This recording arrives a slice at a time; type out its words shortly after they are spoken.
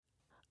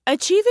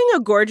Achieving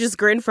a gorgeous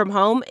grin from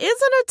home isn't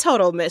a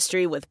total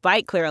mystery with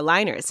Bite Clear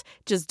aligners.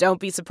 Just don't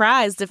be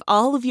surprised if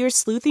all of your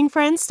sleuthing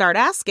friends start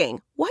asking,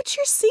 "What's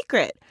your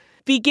secret?"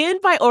 Begin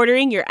by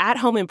ordering your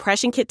at-home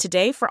impression kit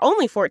today for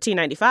only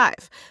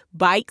 $14.95.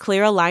 Bite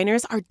Clear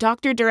aligners are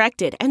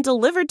doctor-directed and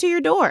delivered to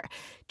your door.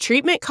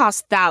 Treatment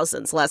costs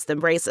thousands less than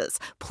braces.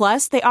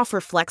 Plus, they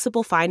offer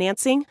flexible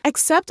financing,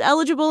 accept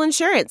eligible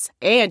insurance,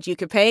 and you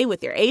can pay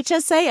with your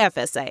HSA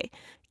FSA.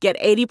 Get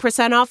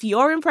 80% off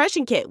your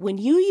impression kit when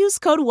you use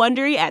code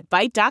WONDERY at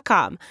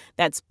Byte.com.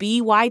 That's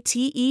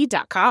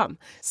BYTE.com.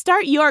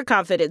 Start your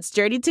confidence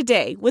journey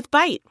today with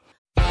Byte.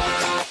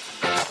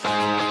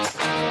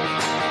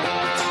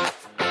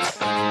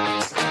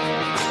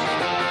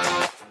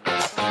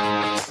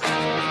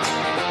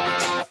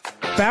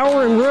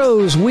 Bauer and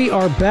Rose, we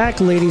are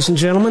back, ladies and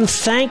gentlemen.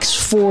 Thanks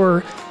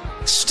for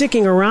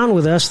sticking around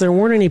with us. There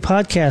weren't any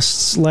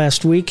podcasts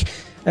last week.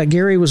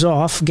 Gary was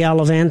off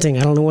gallivanting.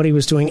 I don't know what he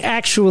was doing.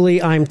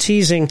 Actually, I'm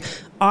teasing.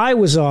 I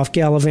was off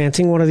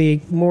gallivanting. One of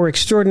the more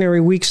extraordinary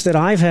weeks that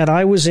I've had.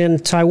 I was in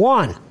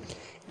Taiwan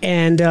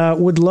and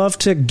would love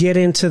to get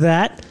into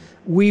that.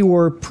 We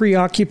were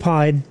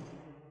preoccupied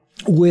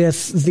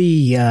with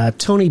the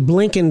Tony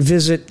Blinken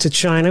visit to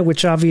China,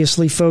 which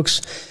obviously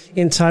folks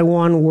in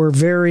Taiwan were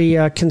very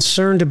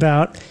concerned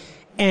about.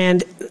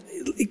 And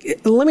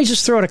let me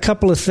just throw out a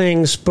couple of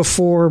things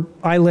before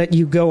I let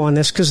you go on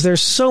this, because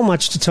there's so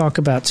much to talk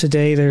about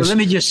today. Well, let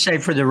me just say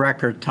for the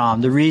record,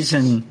 Tom, the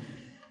reason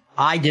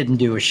I didn't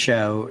do a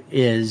show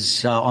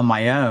is on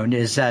my own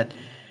is that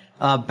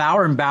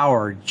Bauer and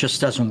Bauer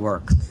just doesn't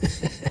work.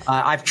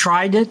 I've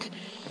tried it,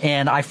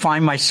 and I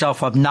find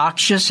myself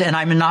obnoxious, and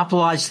I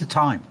monopolize the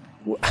time.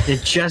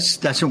 It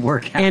just doesn't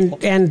work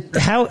out. And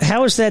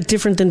how is that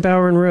different than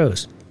Bauer and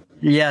Rose?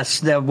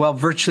 Yes, well,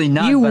 virtually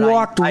none. You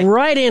walked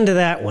right into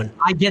that one.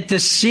 I get to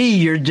see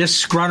your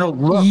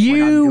disgruntled look.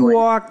 You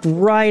walked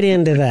right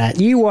into that.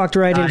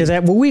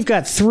 Well, we've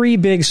got three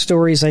big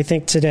stories, I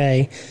think,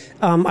 today.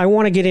 I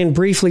want to get in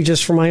briefly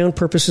just for my own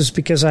purposes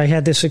because I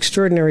had this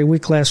extraordinary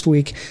week last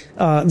week,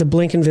 the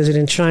Blinken visit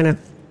in China,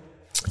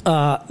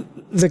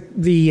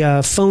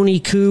 the phony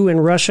coup in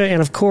Russia,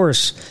 and, of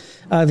course,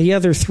 the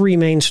other three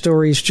main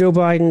stories, Joe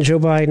Biden,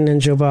 and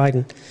Joe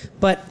Biden.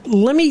 But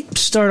let me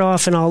start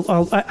off, and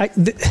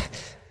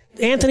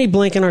Anthony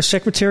Blinken, our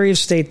Secretary of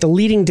State, the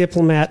leading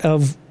diplomat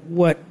of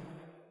what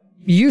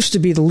used to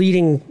be the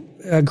leading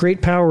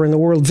great power in the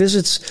world,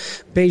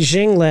 visits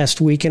Beijing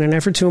last week in an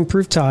effort to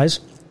improve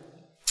ties.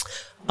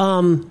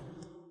 And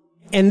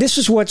this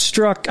is what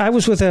struck. I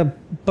was with a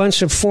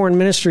bunch of foreign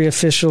ministry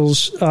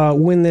officials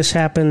when this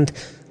happened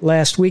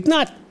last week.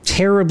 Not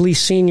terribly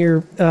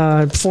senior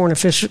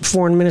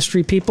foreign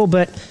ministry people,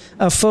 but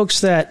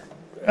folks that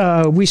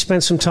we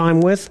spent some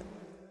time with.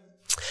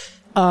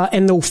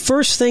 And the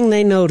first thing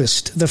they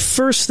noticed, the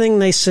first thing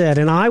they said,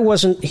 and I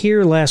wasn't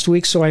here last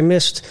week, so I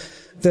missed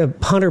the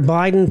Hunter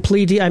Biden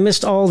plea. I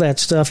missed all that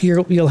stuff.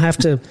 You'll have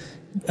to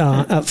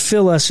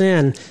fill us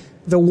in.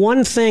 The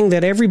one thing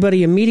that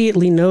everybody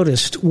immediately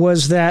noticed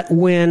was that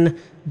when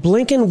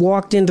Blinken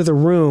walked into the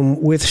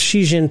room with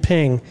Xi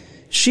Jinping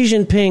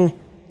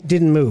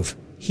didn't move.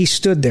 He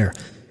stood there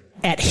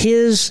at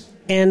his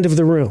end of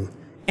the room.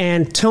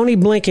 And Tony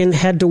Blinken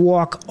had to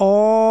walk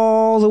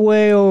all the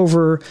way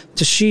over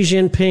to Xi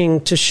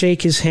Jinping to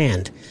shake his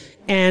hand.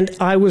 And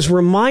I was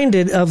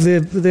reminded of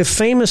the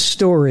famous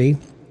story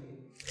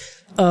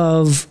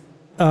of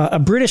a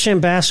British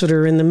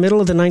ambassador in the middle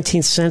of the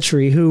 19th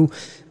century who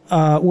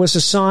was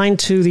assigned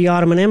to the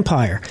Ottoman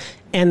Empire.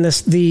 And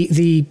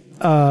the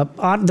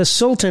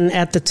Sultan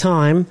at the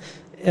time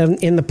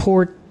in the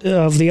port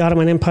of the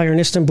Ottoman Empire in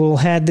Istanbul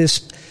had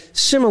this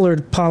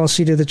similar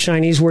policy to the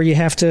Chinese where you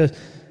had to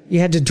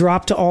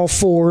drop to all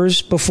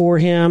fours before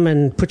him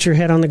and put your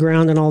head on the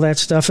ground and all that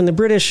stuff. And the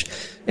British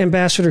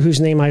ambassador, whose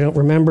name I don't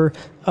remember,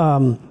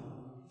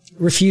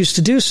 refused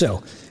to do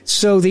so.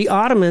 So the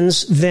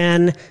Ottomans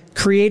then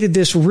created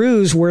this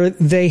ruse where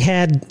they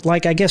had,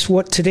 like, I guess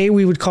what today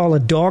we would call a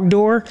dog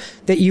door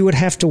that you would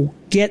have to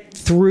get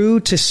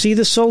through to see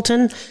the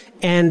Sultan.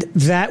 And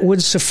that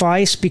would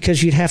suffice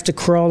because you'd have to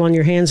crawl on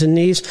your hands and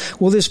knees.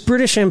 Well, this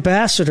British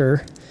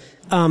ambassador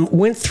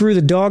went through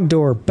the dog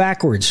door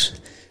backwards.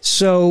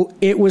 So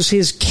it was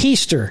his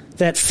keister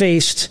that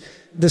faced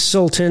the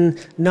Sultan,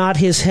 not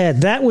his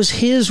head. That was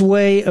his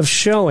way of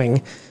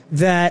showing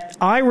that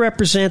I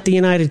represent the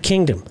United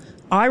Kingdom.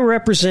 I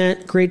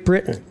represent Great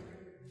Britain.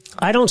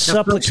 I don't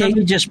supplicate. Let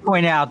me just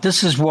point out,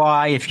 this is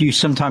why, if you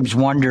sometimes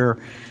wonder,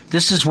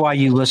 this is why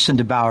you listen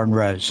to Bauer and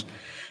Rose.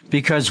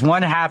 Because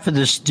one half of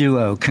this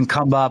duo can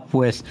come up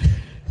with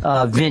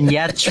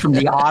vignettes from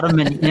the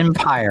Ottoman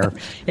Empire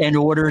in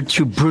order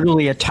to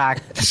brutally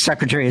attack the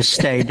Secretary of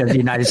State of the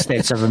United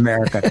States of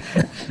America.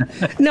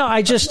 No,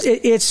 I just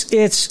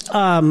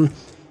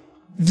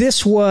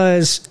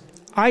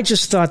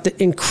thought the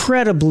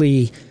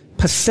incredibly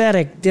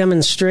pathetic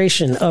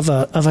demonstration of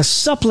a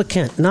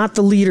supplicant, not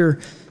the leader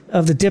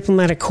of the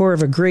diplomatic corps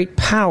of a great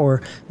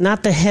power,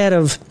 not the head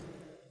of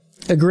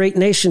a great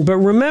nation. But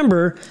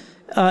remember,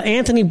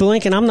 Anthony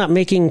Blinken, I'm not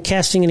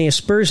casting any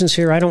aspersions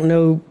here. I don't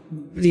know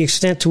the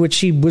extent to which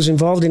he was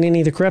involved in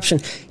any of the corruption.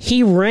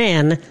 He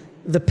ran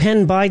the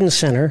Penn Biden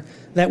Center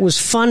that was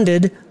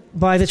funded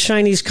by the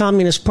Chinese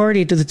Communist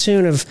Party to the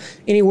tune of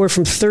anywhere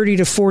from $30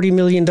 to $40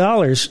 million.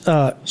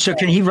 So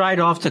can he write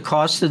off the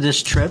cost of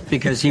this trip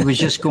because he was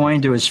just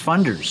going to his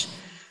funders?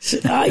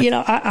 I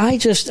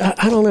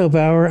don't know,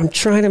 Bauer. I'm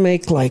trying to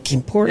make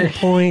important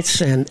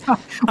points, and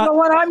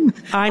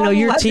I know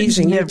you're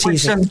teasing. You're teasing.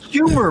 With some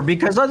humor,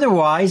 because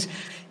otherwise,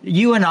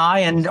 you and I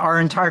and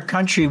our entire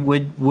country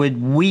would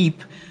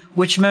weep,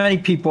 which many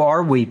people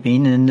are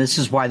weeping, and this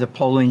is why the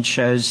polling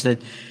shows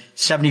that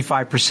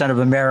 75% of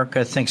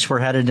America thinks we're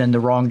headed in the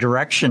wrong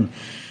direction.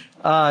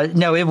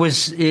 No, it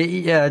was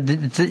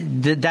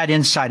that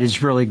insight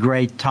is really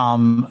great,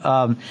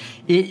 Tom.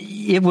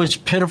 It was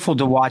pitiful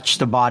to watch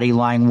the body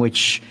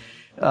language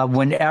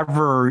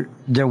whenever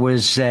there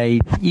was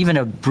even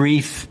a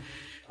brief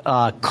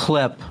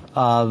clip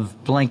of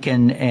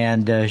Blinken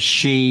and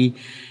Xi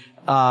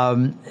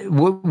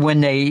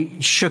when they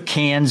shook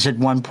hands at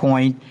one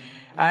point.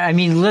 I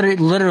mean,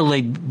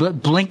 literally,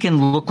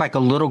 Blinken looked like a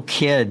little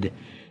kid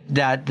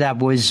that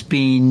was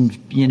being,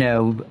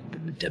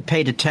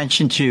 paid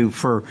attention to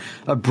for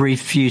a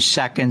brief few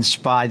seconds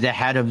by the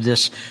head of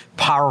this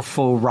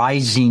powerful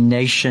rising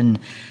nation.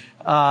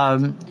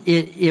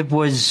 It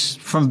was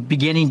from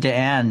beginning to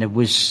end. It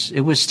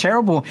was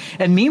terrible.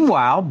 And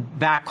meanwhile,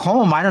 back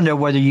home, I don't know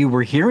whether you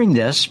were hearing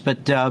this,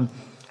 but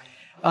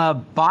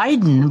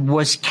Biden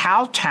was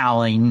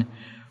kowtowing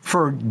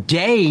for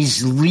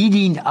days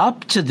leading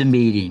up to the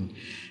meeting.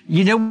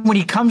 When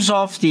he comes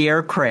off the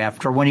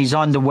aircraft or when he's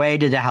on the way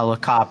to the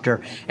helicopter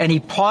and he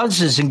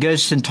pauses and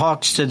goes and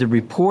talks to the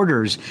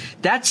reporters,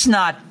 that's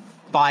not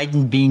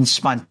Biden being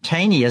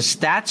spontaneous.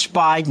 That's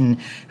Biden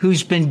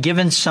who's been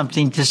given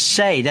something to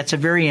say. That's a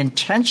very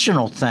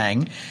intentional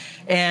thing.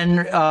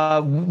 And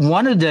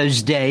one of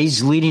those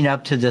days leading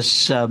up to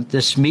this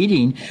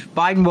meeting,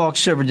 Biden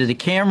walks over to the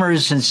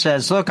cameras and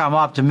says, "Look, I'm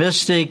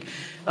optimistic.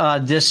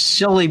 This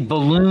silly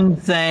balloon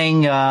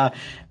thing,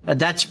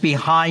 that's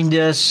behind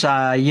us.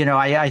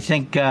 I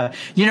think, I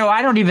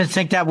don't even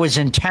think that was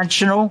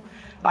intentional.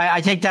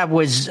 I think that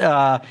was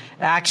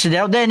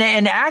accidental.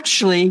 And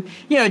actually,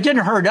 it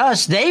didn't hurt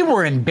us. They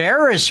were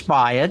embarrassed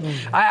by it.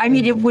 I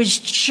mean, it was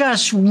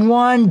just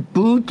one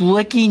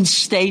boot-licking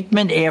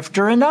statement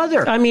after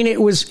another. I mean, it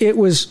was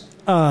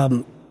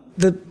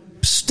the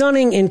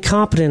stunning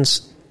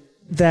incompetence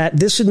that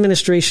this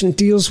administration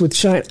deals with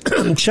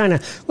China.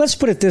 Let's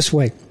put it this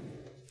way.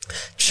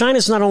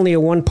 China's not only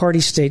a one-party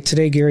state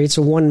today, Gary, it's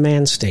a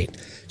one-man state.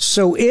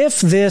 So if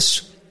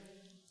this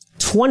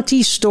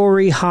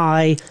 20-story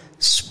high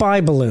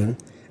spy balloon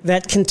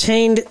that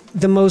contained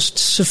the most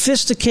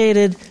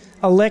sophisticated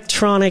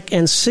electronic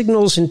and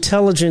signals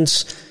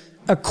intelligence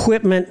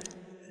equipment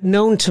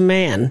known to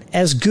man,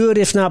 as good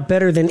if not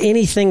better than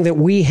anything that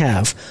we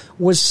have,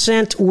 was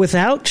sent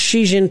without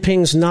Xi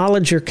Jinping's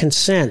knowledge or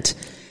consent,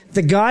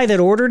 the guy that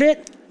ordered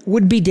it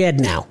would be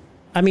dead now.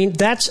 I mean,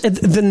 that's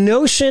the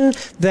notion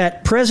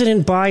that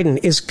President Biden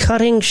is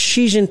cutting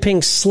Xi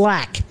Jinping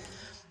slack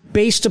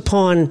based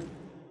upon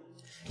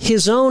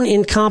his own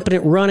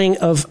incompetent running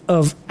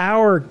of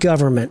our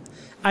government.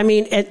 I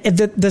mean,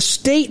 the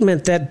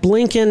statement that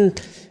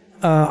Blinken,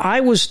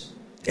 I was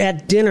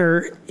at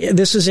dinner,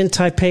 this is in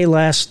Taipei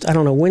last,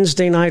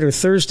 Wednesday night or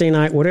Thursday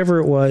night, whatever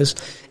it was,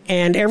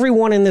 and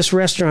everyone in this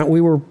restaurant,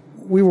 we were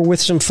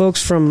with some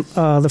folks from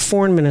the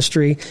foreign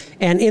ministry,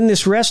 and in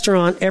this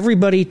restaurant,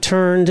 everybody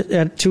turned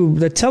to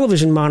the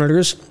television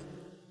monitors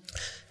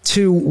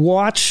to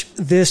watch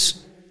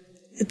this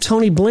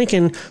Tony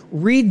Blinken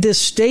read this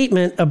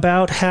statement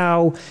about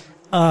how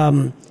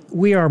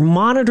we are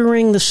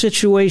monitoring the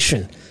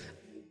situation,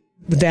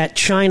 that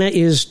China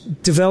is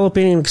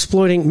developing and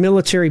exploiting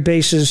military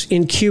bases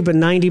in Cuba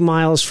 90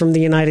 miles from the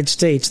United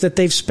States, that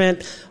they've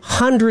spent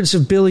hundreds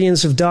of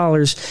billions of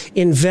dollars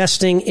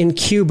investing in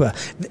Cuba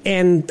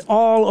and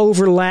all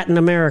over Latin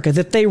America,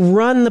 that they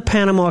run the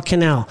Panama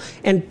Canal.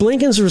 And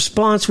Blinken's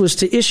response was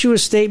to issue a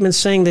statement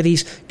saying that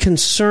he's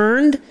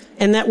concerned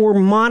and that we're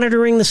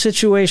monitoring the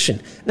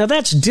situation. Now,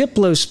 that's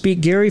Diplo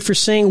speak, Gary, for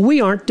saying we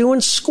aren't doing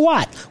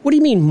squat. What do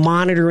you mean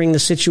monitoring the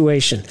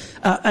situation?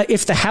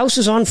 If the house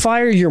is on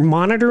fire, you're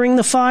monitoring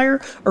the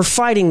fire or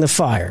fighting the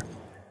fire?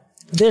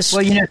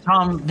 Well,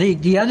 Tom,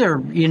 the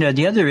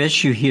other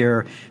issue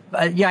here,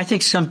 I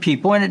think some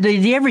people, and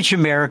the average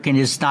American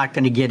is not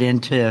going to get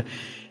into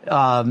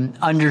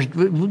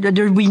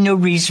there'd be no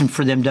reason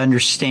for them to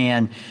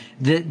understand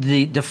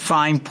the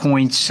fine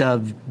points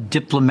of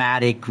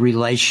diplomatic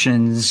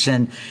relations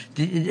and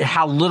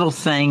how little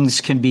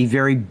things can be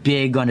very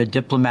big on a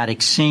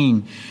diplomatic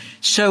scene.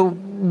 So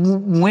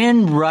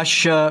when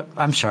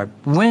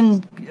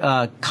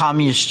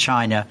Communist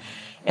China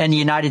and the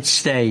United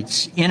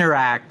States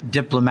interact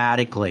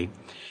diplomatically,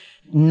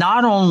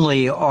 not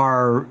only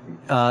are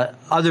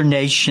other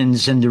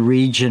nations in the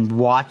region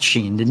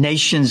watching, the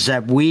nations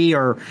that we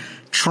are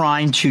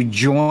trying to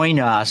join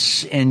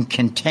us in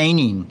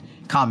containing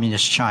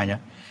Communist China,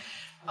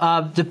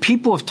 the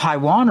people of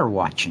Taiwan are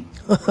watching.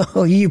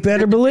 Oh, you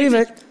better believe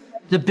it.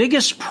 The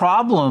biggest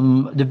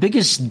problem, the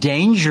biggest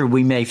danger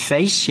we may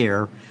face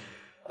here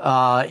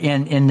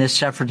in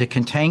this effort to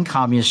contain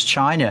communist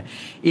China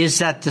is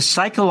that the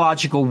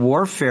psychological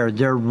warfare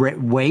they're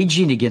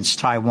waging against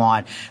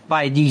Taiwan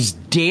by these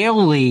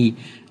daily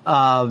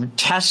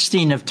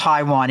testing of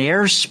Taiwan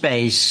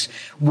airspace,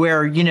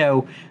 where,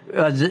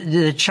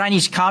 the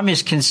Chinese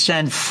communists can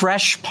send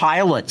fresh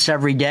pilots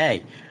every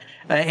day.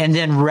 And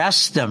then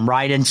rest them,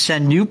 right, and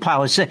send new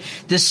pilots.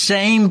 The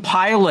same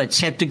pilots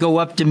have to go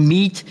up to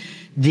meet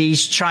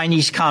these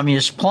Chinese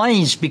communist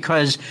planes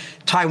because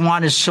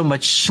Taiwan is so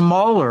much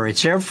smaller,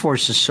 its air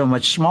force is so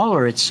much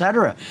smaller, et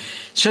cetera.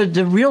 So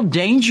the real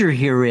danger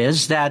here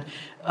is that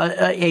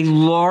a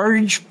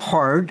large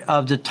part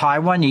of the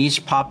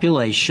Taiwanese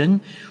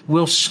population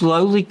will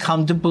slowly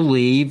come to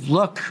believe,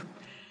 look,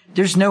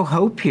 there's no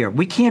hope here.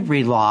 We can't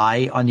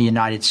rely on the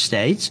United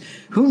States.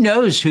 Who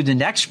knows who the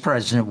next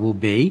president will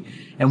be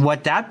and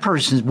what that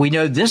person, we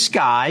know this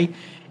guy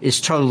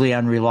is totally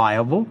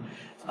unreliable.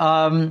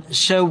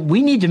 So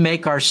we need to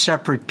make our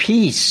separate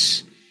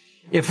peace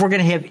if we're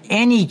going to have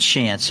any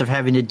chance of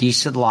having a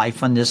decent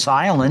life on this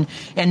island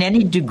and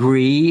any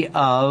degree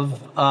of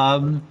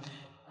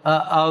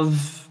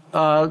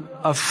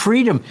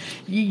freedom.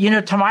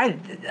 Tom,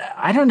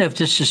 I don't know if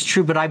this is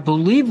true, but I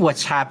believe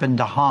what's happened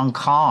to Hong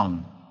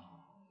Kong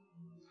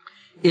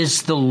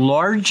is the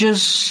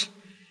largest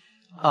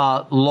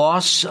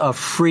loss of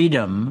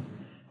freedom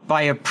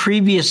by a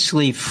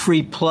previously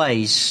free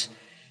place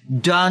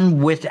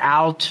done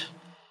without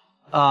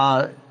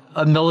a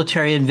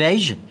military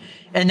invasion.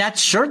 And that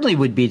certainly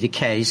would be the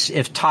case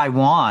if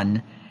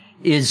Taiwan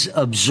is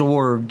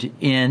absorbed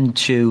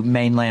into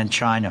mainland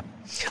China.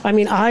 I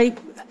mean, have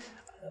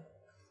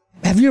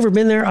you ever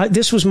been there?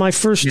 This was my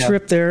first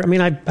trip there. I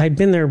mean, I'd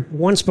been there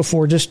once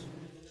before, just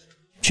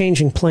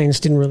changing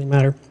planes, didn't really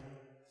matter.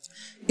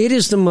 It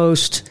is the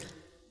most,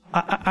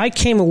 I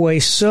came away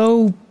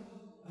so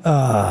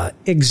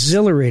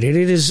exhilarated.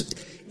 It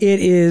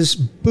is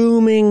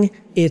booming,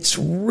 it's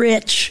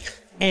rich,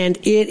 and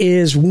it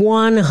is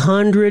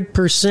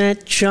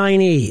 100%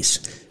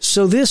 Chinese.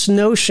 So this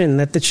notion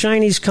that the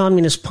Chinese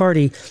Communist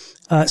Party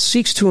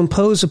seeks to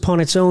impose upon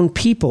its own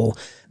people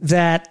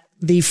that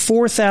the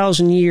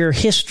 4,000-year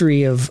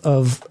history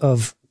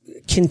of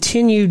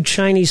continued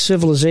Chinese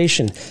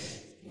civilization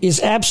is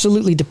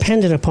absolutely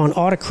dependent upon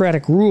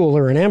autocratic rule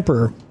or an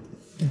emperor,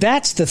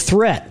 that's the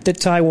threat that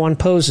Taiwan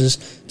poses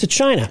to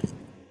China.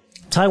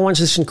 Taiwan's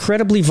this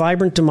incredibly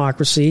vibrant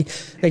democracy.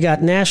 They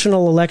got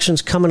national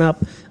elections coming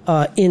up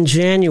in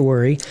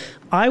January.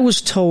 I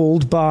was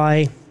told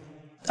by,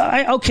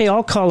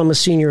 I'll call him a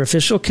senior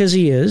official because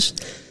he is,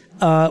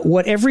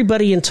 what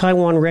everybody in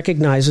Taiwan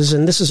recognizes,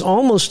 and this is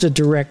almost a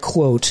direct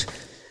quote,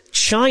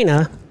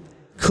 China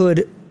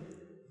could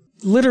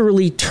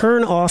literally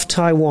turn off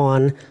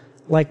Taiwan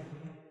like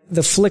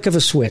the flick of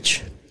a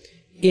switch.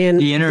 In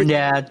the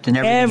internet and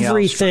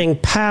everything else.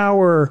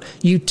 Power,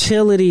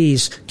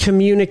 utilities,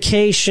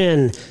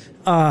 communication,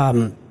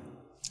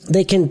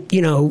 they can,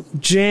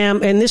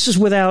 jam, and this is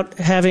without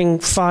having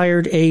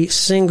fired a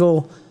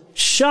single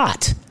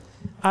shot.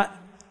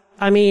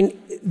 I mean,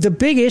 the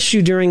big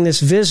issue during this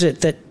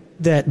visit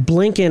that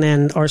Blinken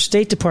and our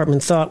State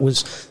Department thought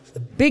was the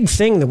big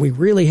thing that we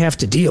really have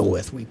to deal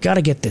with, we've got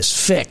to get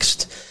this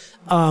fixed,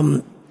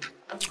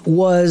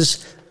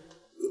 was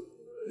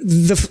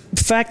the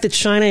fact that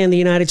China and the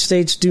United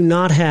States do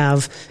not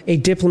have a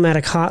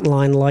diplomatic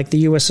hotline like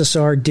the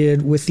USSR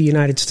did with the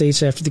United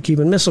States after the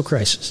Cuban Missile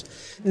Crisis.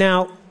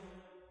 Now,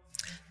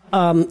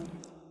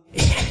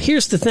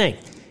 here's the thing.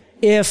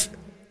 If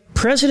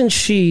President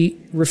Xi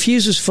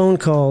refuses phone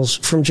calls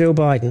from Joe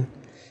Biden,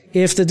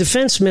 if the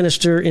defense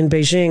minister in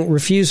Beijing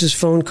refuses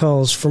phone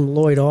calls from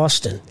Lloyd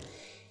Austin,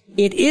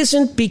 it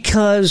isn't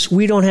because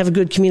we don't have a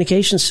good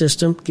communication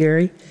system,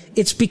 Gary.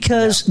 It's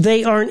because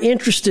they aren't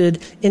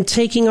interested in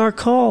taking our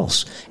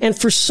calls. And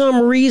for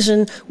some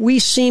reason, we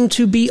seem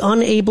to be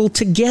unable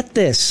to get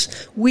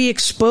this. We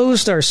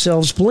exposed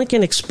ourselves.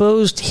 Blinken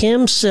exposed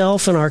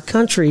himself and our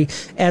country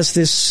as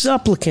this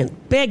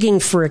supplicant begging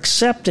for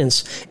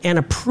acceptance and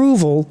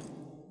approval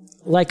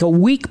like a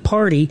weak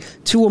party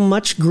to a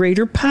much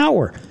greater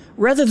power.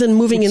 Rather than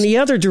moving in the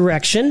other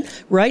direction,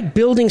 right,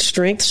 building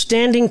strength,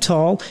 standing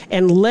tall,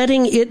 and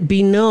letting it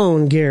be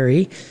known,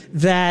 Gary,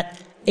 that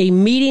a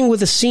meeting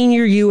with a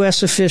senior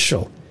U.S.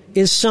 official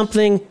is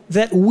something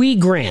that we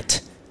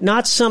grant,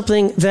 not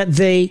something that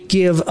they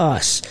give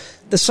us.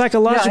 The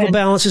psychological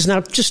balance is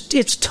now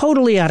it's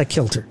totally out of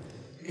kilter.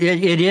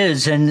 It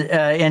is.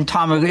 And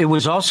Tom, it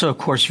was also, of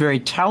course, very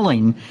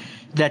telling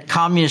that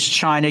Communist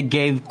China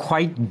gave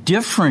quite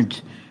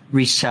different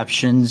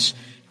receptions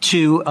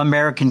to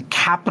American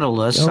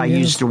capitalists, I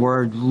use the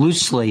word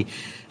loosely,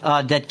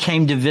 that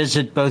came to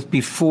visit both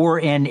before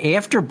and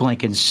after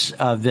Blinken's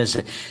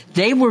visit.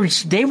 They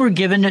were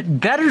given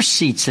better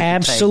seats at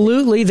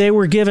Absolutely. the table. They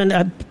were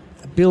given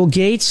Bill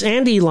Gates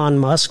and Elon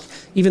Musk,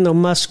 even though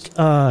Musk,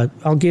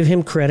 I'll give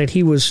him credit,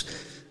 he was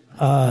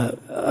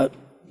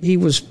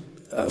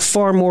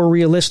far more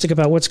realistic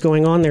about what's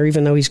going on there,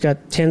 even though he's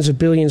got tens of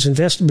billions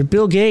invested. But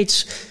Bill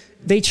Gates,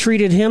 they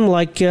treated him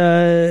like,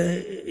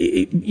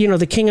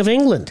 the King of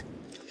England.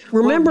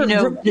 Remember,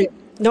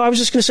 I was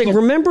just going to say,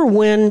 remember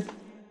when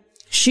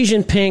Xi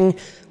Jinping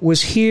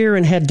was here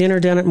and had dinner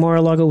down at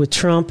Mar-a-Lago with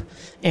Trump,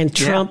 and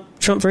Trump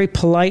very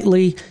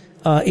politely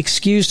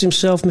excused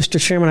himself. Mr.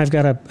 Chairman, I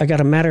got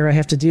a matter I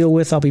have to deal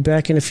with. I'll be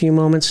back in a few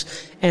moments.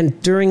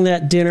 And during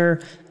that dinner,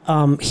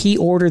 he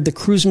ordered the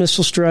cruise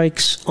missile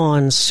strikes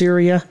on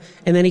Syria,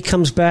 and then he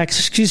comes back.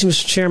 Excuse me,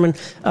 Mr. Chairman,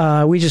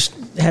 we just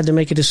had to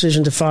make a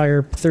decision to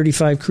fire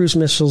 35 cruise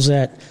missiles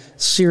at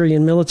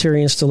Syrian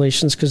military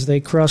installations because they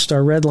crossed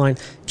our red line.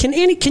 Can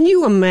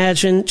you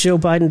imagine Joe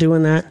Biden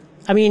doing that?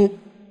 I mean,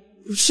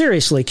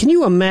 seriously, can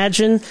you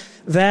imagine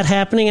that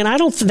happening? And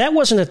that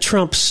wasn't a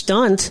Trump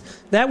stunt.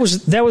 That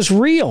was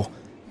real.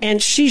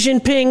 And Xi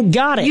Jinping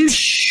got it. You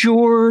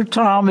sure,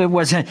 Tom? It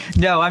wasn't.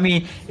 No, I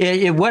mean,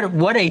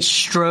 what a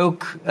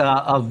stroke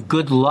of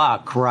good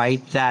luck,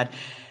 right? And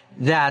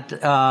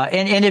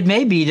it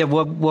may be that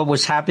what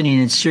was happening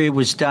in Syria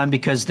was done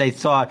because they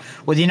thought,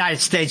 well, the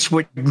United States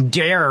wouldn't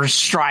dare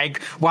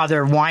strike while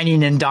they're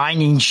whining and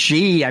dining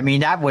Xi. I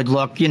mean, that would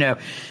look,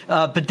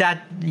 but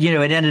that,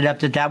 it ended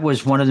up that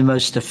was one of the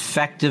most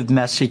effective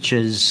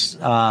messages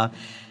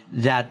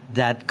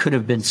that could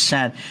have been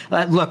sent.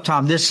 Look,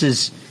 Tom, this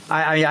is,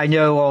 I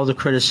know all the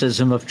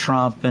criticism of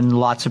Trump, and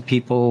lots of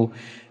people,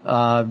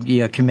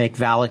 can make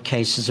valid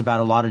cases about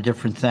a lot of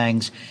different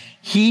things.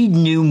 He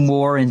knew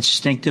more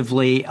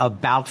instinctively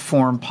about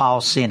foreign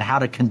policy and how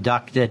to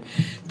conduct it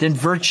than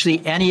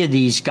virtually any of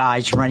these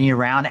guys running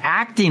around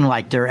acting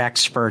like they're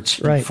experts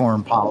in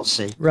foreign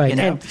policy. Right.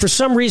 And for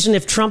some reason,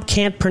 if Trump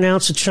can't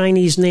pronounce a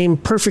Chinese name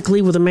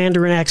perfectly with a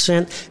Mandarin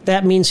accent,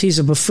 that means he's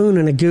a buffoon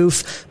and a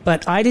goof.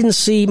 But I didn't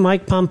see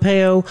Mike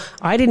Pompeo.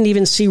 I didn't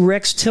even see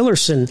Rex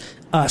Tillerson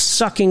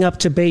sucking up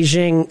to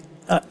Beijing.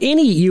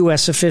 Any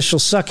U.S. official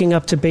sucking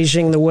up to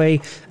Beijing the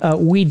way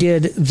we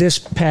did this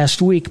past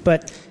week.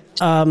 But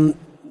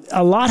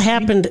a lot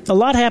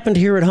happened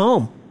here at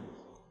home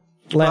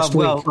last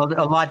week. Well,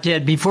 a lot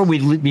did. Before we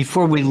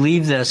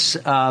leave this,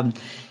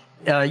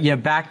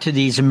 back to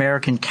these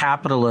American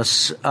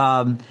capitalists,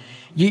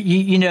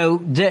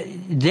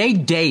 they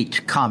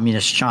date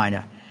communist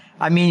China.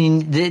 I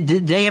mean,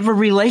 they have a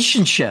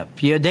relationship.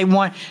 They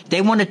want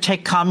to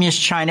take communist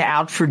China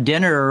out for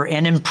dinner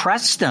and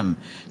impress them.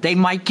 They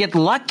might get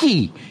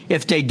lucky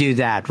if they do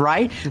that,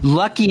 right?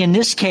 Lucky in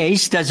this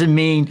case doesn't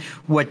mean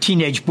what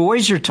teenage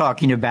boys are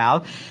talking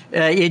about.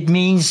 It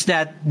means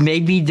that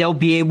maybe they'll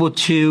be able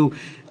to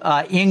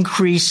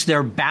increase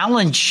their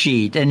balance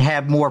sheet and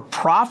have more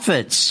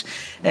profits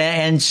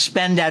and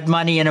spend that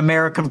money in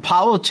American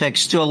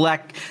politics to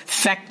elect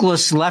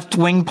feckless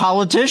left-wing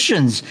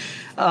politicians.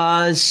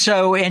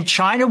 And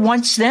China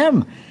wants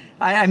them.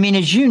 I mean,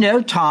 as you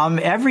know, Tom,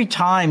 every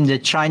time the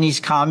Chinese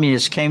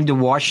communists came to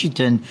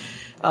Washington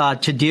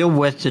to deal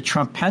with the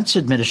Trump-Pence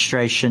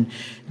administration,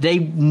 they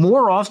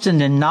more often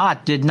than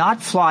not did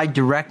not fly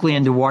directly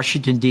into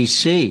Washington,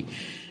 D.C.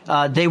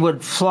 They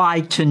would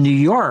fly to New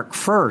York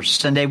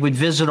first, and they would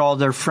visit all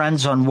their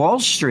friends on Wall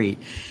Street.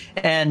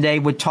 And they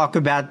would talk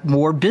about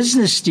more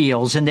business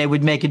deals, and they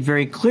would make it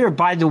very clear,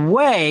 by the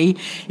way,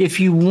 if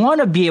you want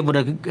to be able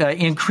to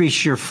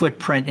increase your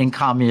footprint in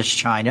communist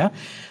China,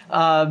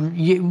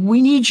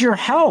 we need your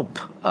help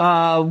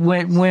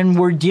when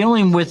we're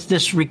dealing with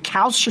this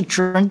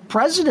recalcitrant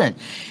president.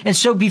 And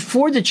so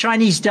before the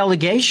Chinese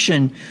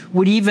delegation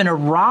would even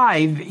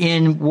arrive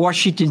in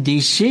Washington,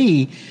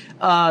 D.C.,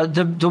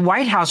 the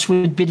White House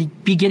would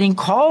be getting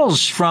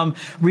calls from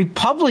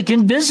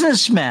Republican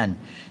businessmen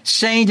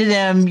saying to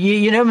them,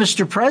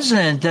 Mr.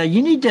 President,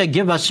 you need to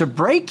give us a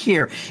break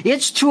here.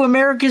 It's to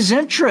America's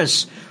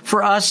interests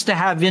for us to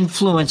have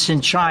influence in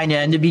China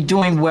and to be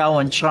doing well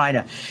in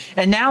China.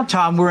 And now,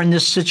 Tom, we're in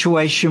this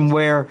situation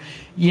where,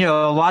 a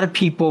lot of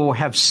people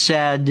have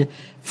said,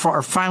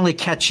 are finally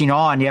catching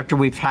on after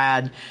we've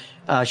had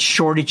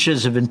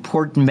shortages of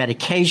important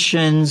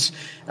medications,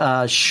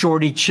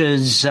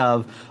 shortages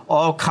of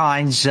all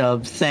kinds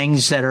of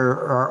things that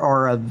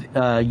are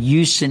of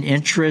use and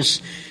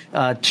interest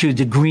to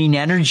the green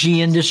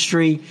energy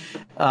industry,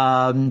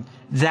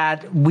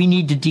 that we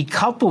need to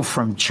decouple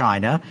from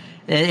China.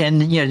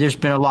 And there's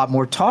been a lot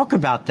more talk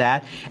about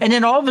that. And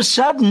then all of a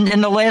sudden,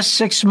 in the last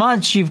 6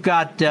 months, you've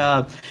got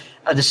the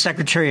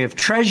Secretary of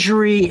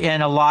Treasury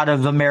and a lot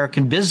of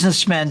American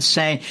businessmen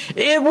saying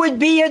it would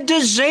be a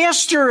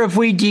disaster if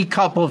we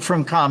decoupled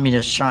from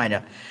communist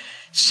China.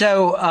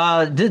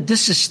 So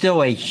this is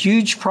still a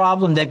huge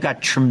problem. They've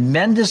got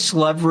tremendous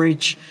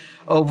leverage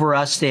over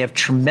us. They have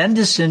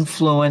tremendous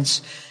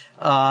influence.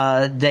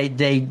 Hollywood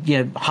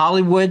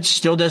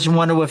still doesn't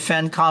want to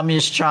offend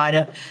communist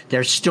China.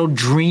 They're still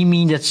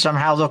dreaming that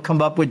somehow they'll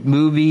come up with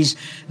movies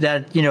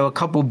that, a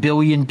couple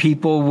billion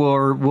people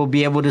will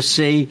be able to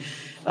see.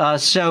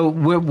 So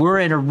we're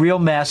in a real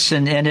mess,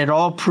 and it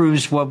all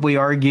proves what we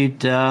argued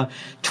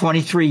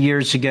 23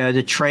 years ago.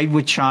 The trade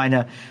with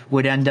China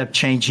would end up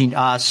changing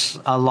us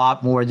a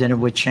lot more than it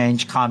would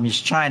change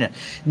communist China.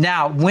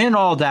 Now, when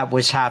all that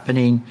was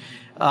happening,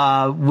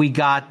 we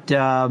got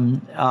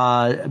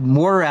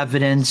more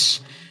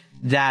evidence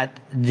that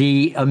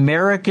the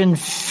American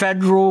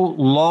federal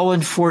law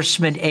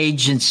enforcement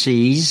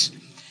agencies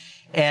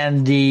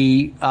and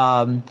the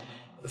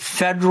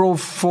federal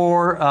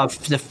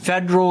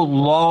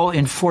law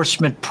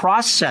enforcement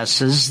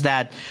processes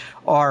that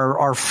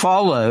are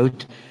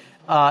followed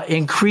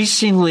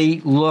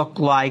increasingly look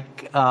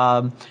like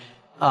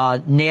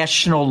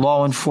national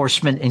law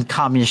enforcement in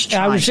communist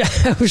China.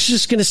 I was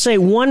just going to say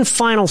one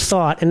final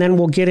thought, and then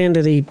we'll get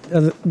into the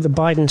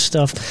Biden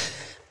stuff.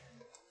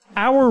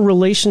 Our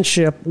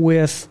relationship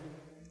with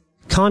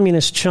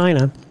communist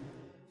China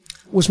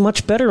was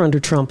much better under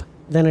Trump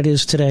than it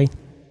is today.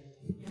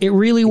 It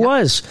really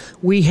was.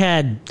 We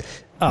had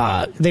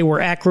they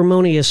were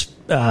acrimonious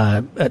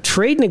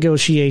trade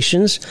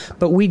negotiations,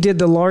 but we did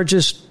the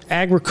largest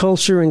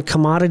agriculture and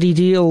commodity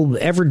deal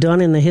ever done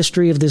in the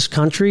history of this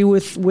country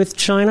with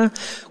China.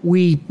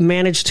 We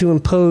managed to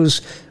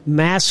impose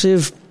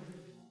massive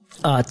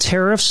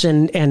tariffs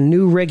and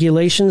new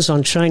regulations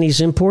on Chinese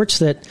imports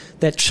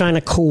that China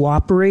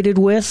cooperated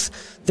with.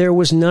 There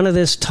was none of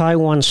this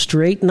Taiwan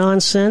Strait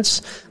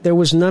nonsense. There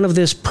was none of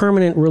this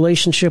permanent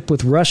relationship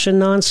with Russia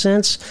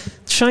nonsense.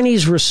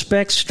 Chinese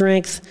respect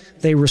strength.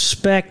 They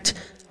respect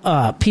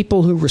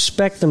people who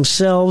respect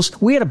themselves.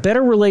 We had a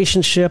better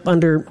relationship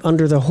under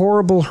the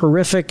horrible,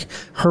 horrific,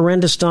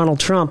 horrendous Donald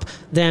Trump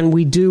than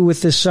we do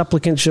with this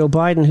supplicant Joe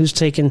Biden, who's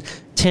taken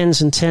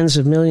tens and tens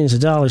of millions of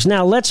dollars.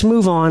 Now, let's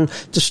move on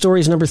to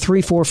stories number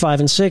 3, 4, 5,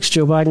 and 6.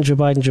 Joe Biden, Joe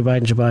Biden, Joe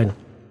Biden, Joe Biden.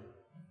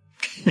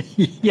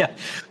 Yeah.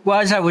 Well,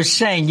 as I was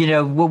saying,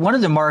 one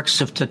of the marks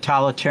of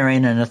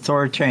totalitarian and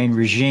authoritarian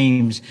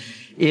regimes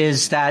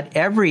is that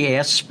every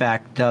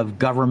aspect of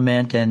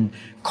government and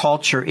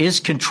culture is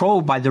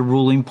controlled by the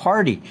ruling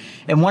party.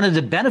 And one of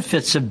the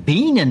benefits of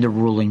being in the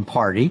ruling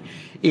party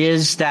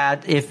is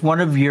that if one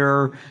of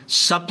your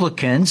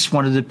supplicants,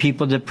 one of the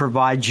people that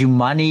provides you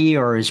money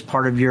or is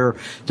part of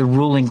the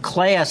ruling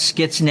class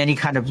gets in any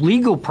kind of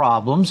legal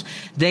problems,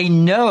 they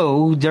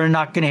know they're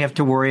not going to have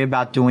to worry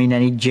about doing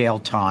any jail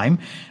time.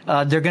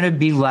 They're going to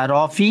be let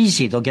off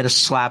easy. They'll get a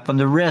slap on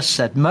the wrist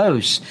at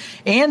most.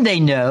 And they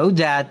know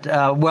that,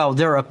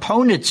 their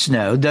opponents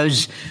know,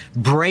 those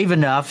brave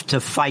enough to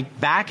fight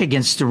back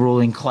against the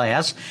ruling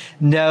class,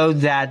 know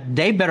that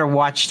they better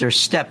watch their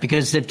step,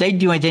 because if they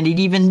do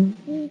anything,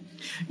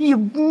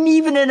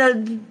 even in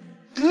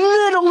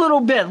a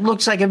little bit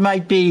looks like it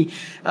might be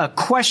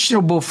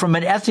questionable from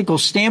an ethical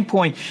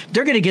standpoint,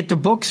 they're going to get the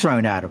book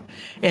thrown at them.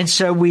 And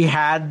so we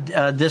had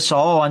this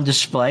all on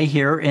display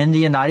here in the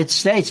United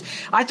States.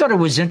 I thought it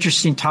was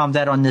interesting, Tom,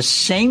 that on the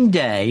same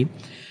day,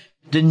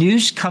 the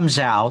news comes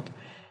out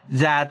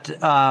that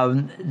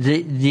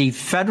the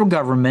federal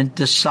government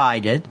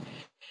decided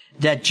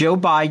that Joe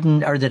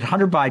Biden, or that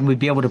Hunter Biden, would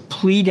be able to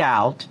plead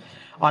out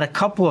on a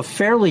couple of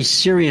fairly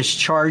serious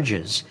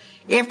charges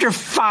after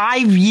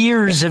 5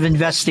 years of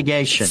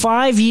investigation.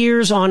 5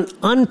 years on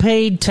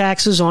unpaid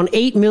taxes on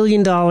 $8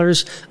 million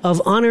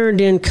of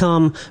unearned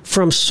income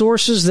from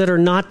sources that are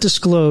not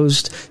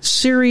disclosed,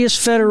 serious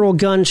federal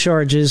gun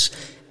charges,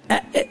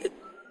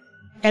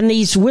 and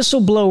these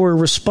whistleblower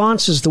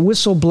responses, the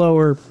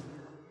whistleblower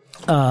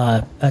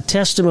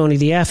testimony,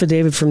 the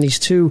affidavit from these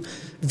two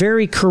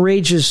very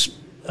courageous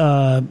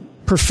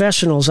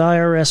professionals,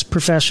 IRS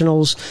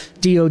professionals,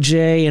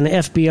 DOJ and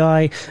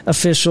FBI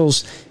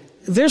officials.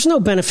 There's no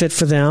benefit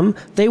for them.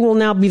 They will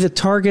now be the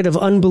target of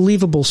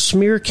unbelievable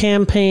smear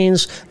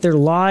campaigns. Their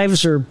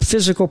lives or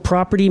physical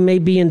property may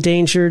be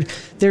endangered.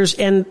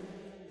 And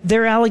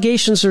their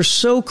allegations are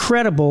so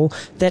credible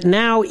that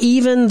now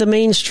even the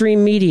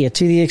mainstream media,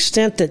 to the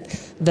extent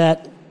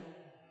that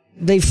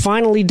they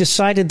finally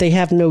decided they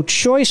have no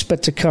choice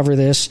but to cover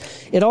this,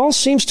 it all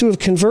seems to have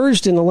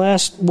converged in the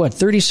last,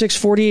 36,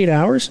 48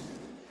 hours?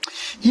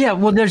 Yeah,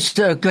 well, there's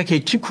two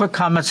quick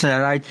comments on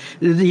that.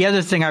 The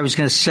other thing I was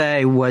going to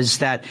say was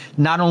that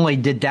not only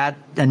did that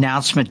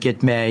announcement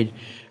get made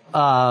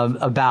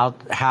about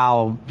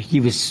how he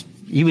was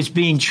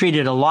being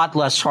treated a lot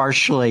less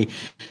harshly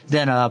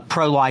than a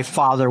pro-life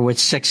father with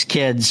 6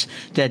 kids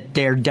that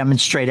dared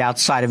demonstrate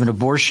outside of an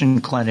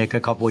abortion clinic a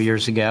couple of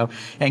years ago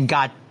and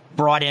got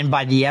brought in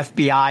by the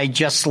FBI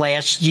just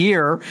last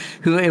year,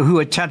 who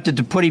attempted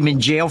to put him in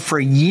jail for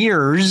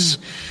years.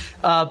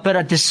 But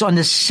on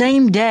the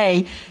same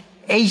day,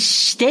 a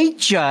state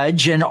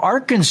judge in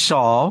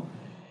Arkansas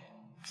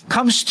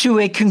comes to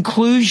a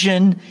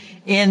conclusion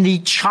in the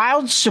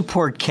child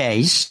support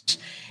case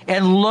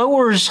and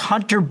lowers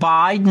Hunter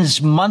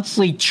Biden's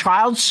monthly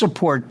child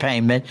support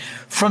payment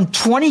from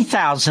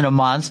 $20,000 a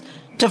month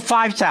to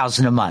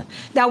 $5,000 a month.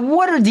 Now,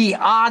 what are the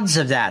odds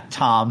of that,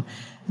 Tom?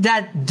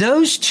 That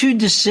those two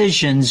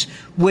decisions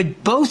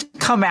would both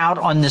come out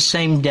on the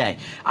same day?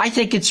 I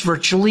think it's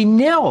virtually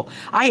nil.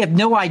 I have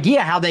no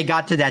idea how they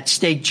got to that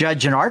state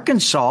judge in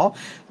Arkansas,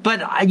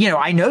 but I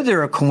know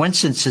there are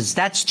coincidences.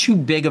 That's too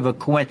big of a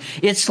coincidence.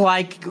 It's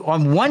like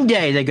on one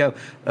day they go,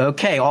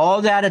 okay,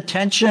 all that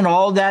attention,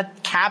 all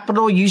that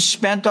capital you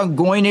spent on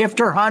going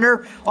after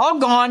Hunter, all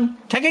gone,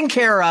 taken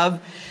care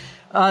of.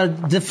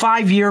 The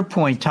 5-year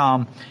point,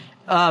 Tom.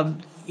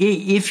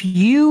 if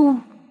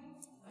you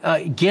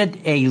get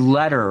a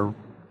letter,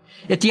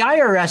 if the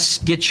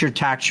IRS gets your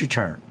tax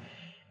return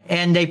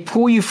and they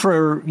pull you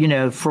for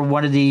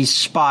one of these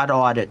spot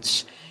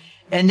audits,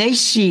 and they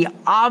see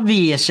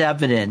obvious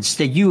evidence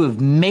that you have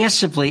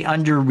massively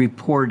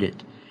underreported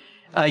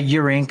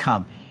your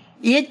income,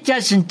 it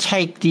doesn't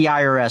take the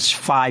IRS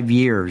 5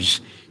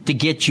 years to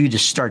get you to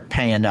start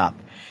paying up.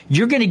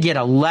 You're going to get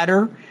a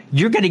letter.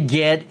 You're going to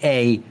get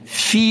a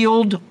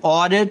field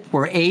audit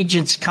where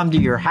agents come to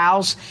your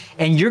house,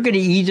 and you're going to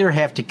either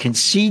have to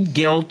concede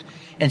guilt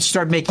and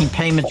start making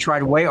payments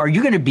right away, or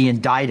you're going to be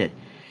indicted.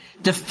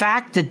 The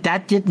fact that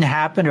that didn't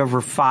happen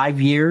over 5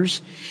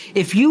 years,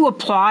 if you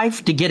apply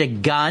to get a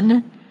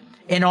gun,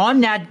 and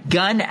on that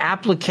gun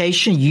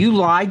application, you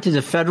lied to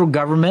the federal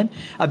government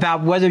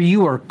about whether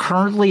you are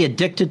currently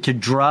addicted to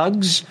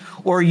drugs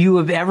or you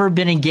have ever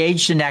been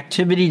engaged in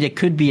activity that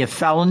could be a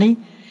felony,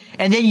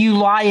 and then you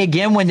lie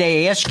again when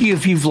they ask you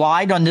if you've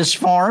lied on this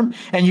form,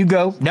 and you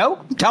go, no,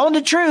 I'm telling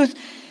the truth.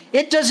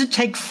 It doesn't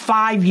take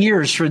 5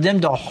 years for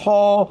them to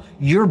haul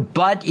your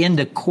butt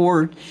into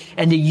court,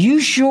 and the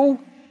usual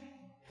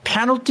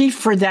penalty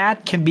for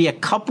that can be a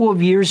couple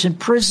of years in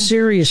prison.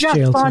 Serious just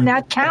jail time. On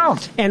that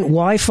count. And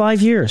why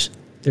 5 years?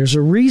 There's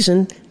a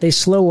reason they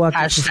slow up.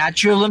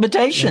 Statute of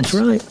limitations.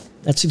 That's right.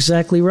 That's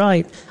exactly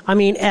right. I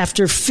mean,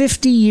 after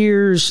 50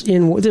 years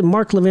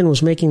Mark Levin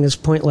was making this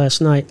point last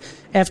night.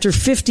 After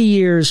 50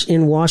 years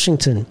in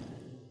Washington,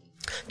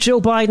 Joe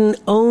Biden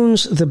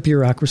owns the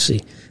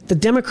bureaucracy. The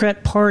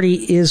Democrat Party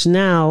is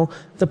now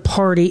the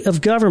party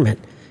of government.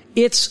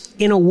 It's,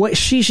 in a way,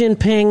 Xi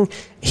Jinping,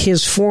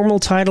 his formal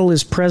title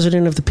is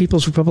President of the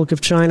People's Republic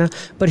of China,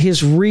 but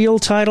his real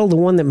title, the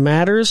one that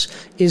matters,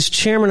 is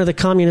Chairman of the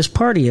Communist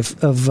Party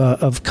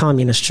of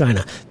Communist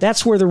China.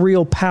 That's where the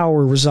real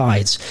power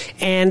resides.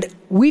 And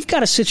we've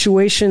got a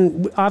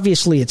situation,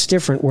 obviously it's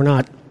different. We're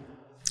not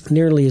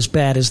nearly as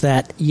bad as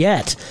that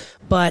yet.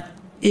 But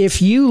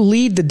if you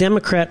lead the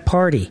Democrat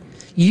Party,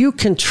 you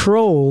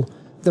control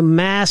the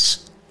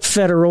mass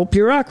federal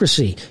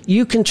bureaucracy.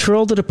 You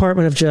control the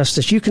Department of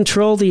Justice. You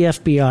control the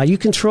FBI. You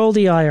control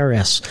the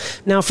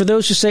IRS. Now, for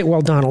those who say,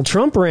 well, Donald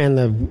Trump ran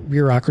the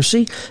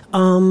bureaucracy,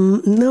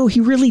 no,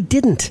 he really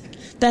didn't.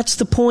 That's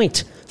the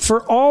point.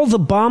 For all the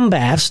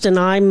bombast, and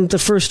I'm the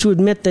first to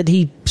admit that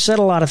he said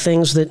a lot of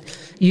things that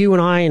you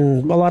and I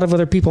and a lot of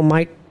other people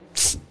might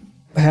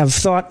have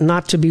thought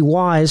not to be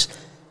wise,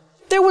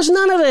 there was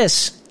none of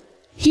this.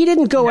 He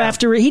didn't go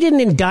after it. He didn't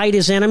indict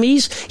his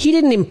enemies. He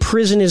didn't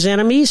imprison his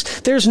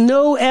enemies. There's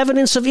no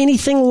evidence of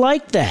anything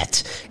like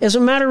that. As a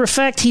matter of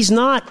fact, he's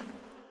not.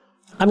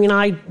 I mean,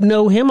 I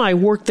know him. I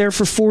worked there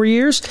for 4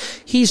 years.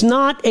 He's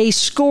not a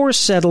score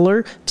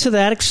settler to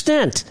that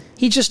extent.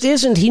 He just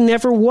isn't. He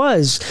never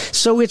was.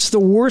 So it's the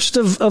worst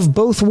of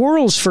both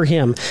worlds for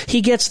him. He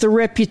gets the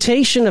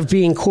reputation of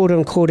being, quote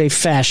unquote, a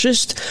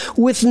fascist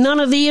with none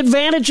of the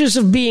advantages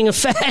of being a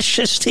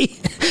fascist.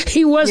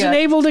 He wasn't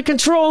able to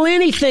control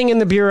anything in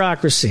the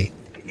bureaucracy.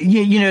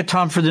 You know,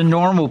 Tom, for the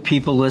normal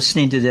people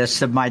listening to this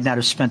that might not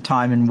have spent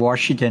time in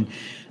Washington,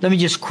 let me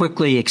just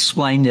quickly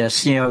explain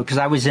this, because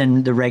I was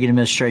in the Reagan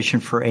administration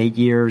for 8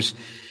 years.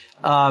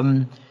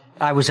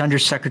 I was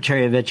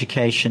Undersecretary of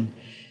Education.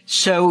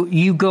 So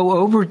you go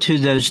over to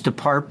those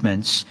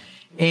departments,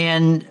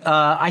 and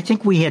I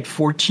think we had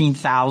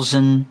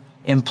 14,000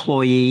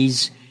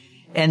 employees,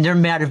 and there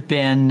might have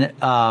been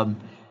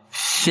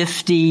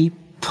 50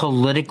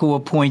 political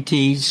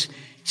appointees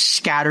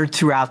scattered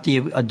throughout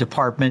the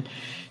department.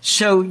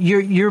 So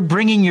you're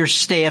bringing your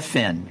staff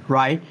in,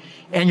 right?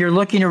 And you're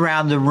looking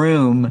around the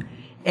room,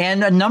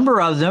 and a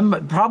number of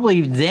them,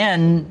 probably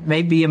then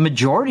maybe a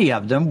majority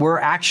of them,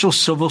 were actual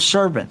civil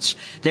servants.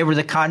 They were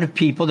the kind of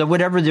people that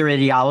whatever their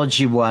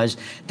ideology was,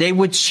 they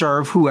would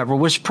serve whoever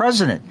was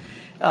president.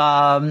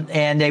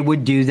 And they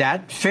would do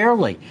that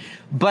fairly.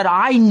 But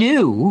I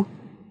knew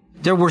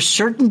there were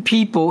certain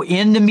people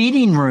in the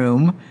meeting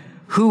room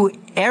who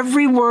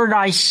every word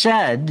I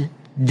said,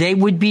 they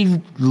would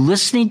be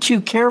listening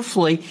to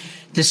carefully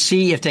to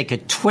see if they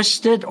could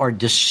twist it or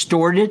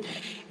distort it.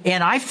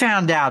 And I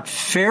found out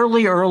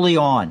fairly early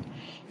on,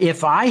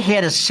 if I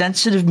had a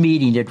sensitive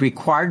meeting that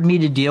required me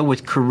to deal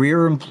with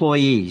career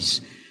employees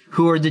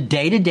who are the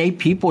day-to-day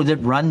people that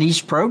run these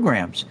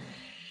programs,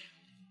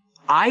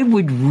 I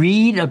would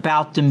read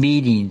about the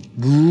meeting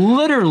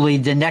literally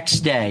the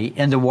next day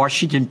in the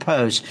Washington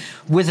Post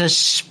with a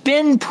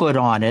spin put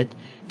on it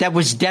that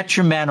was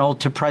detrimental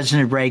to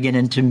President Reagan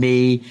and to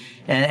me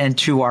and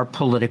to our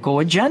political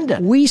agenda.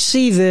 We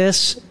see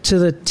this to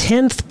the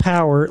 10th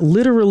power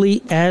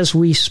literally as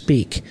we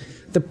speak.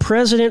 The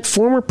president,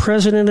 former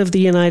president of the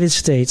United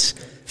States,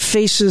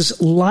 faces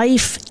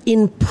life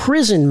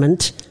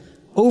imprisonment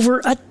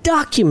over a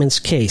documents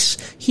case.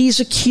 He's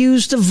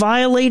accused of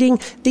violating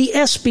the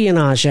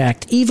Espionage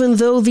Act, even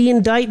though the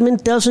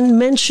indictment doesn't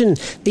mention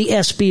the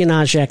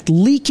Espionage Act.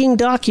 Leaking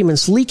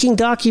documents,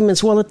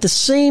 while at the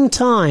same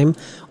time,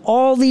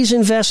 all these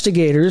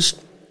investigators,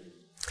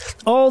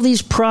 all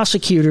these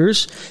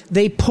prosecutors,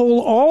 they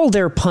pull all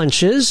their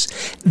punches.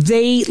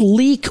 They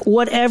leak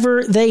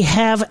whatever they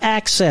have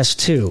access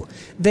to.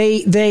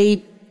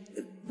 The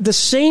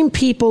same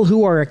people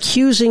who are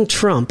accusing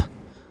Trump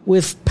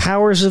with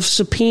powers of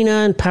subpoena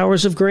and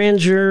powers of grand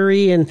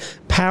jury and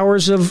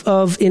powers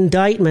of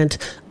indictment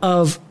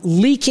of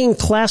leaking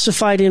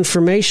classified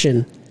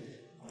information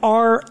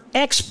are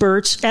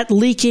experts at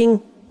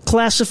leaking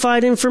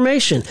classified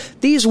information.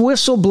 These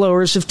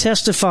whistleblowers have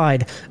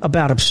testified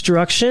about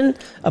obstruction,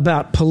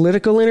 about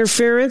political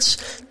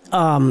interference,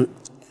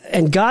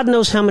 and God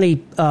knows how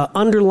many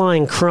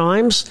underlying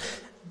crimes.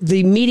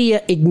 The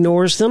media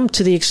ignores them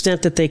to the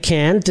extent that they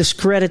can,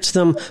 discredits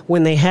them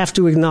when they have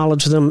to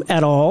acknowledge them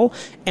at all,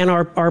 and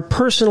are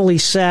personally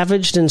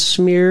savaged and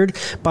smeared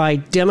by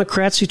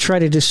Democrats who try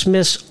to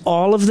dismiss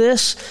all of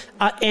this.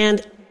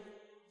 And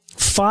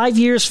 5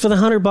 years for the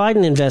Hunter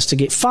Biden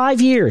investigation.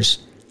 5 years.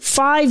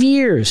 5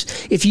 years.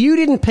 If you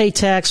didn't pay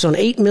tax on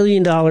 $8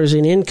 million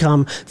in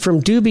income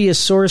from dubious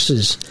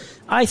sources,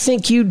 I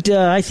think you'd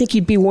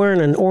be wearing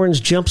an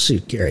orange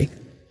jumpsuit, Gary.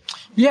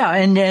 Yeah,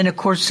 and of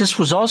course, this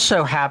was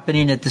also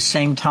happening at the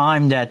same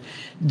time that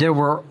there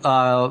were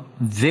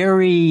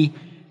very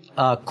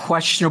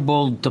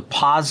questionable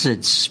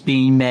deposits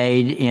being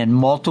made in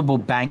multiple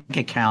bank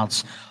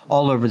accounts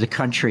all over the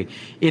country.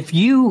 If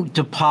you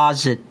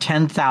deposit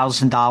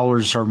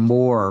 $10,000 or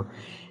more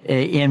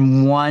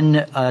in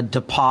one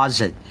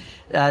deposit,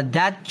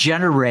 that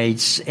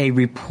generates a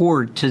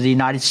report to the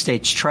United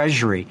States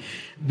Treasury.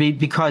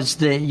 Because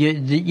there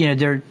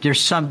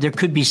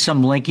could be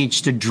some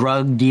linkage to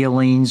drug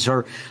dealings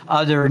or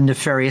other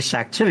nefarious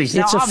activities.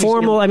 It's a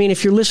formal. I mean,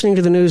 if you're listening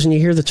to the news and you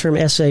hear the term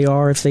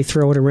SAR, if they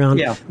throw it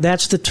around,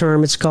 that's the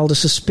term. It's called a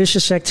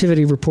suspicious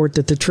activity report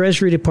that the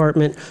Treasury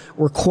Department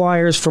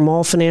requires from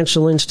all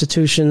financial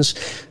institutions.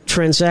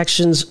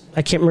 Transactions,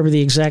 I can't remember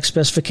the exact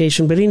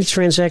specification, but any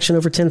transaction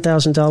over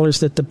 $10,000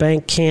 that the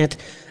bank can't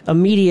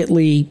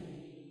immediately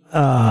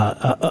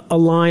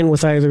align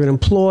with either an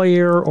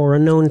employer or a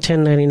known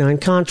 1099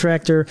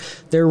 contractor,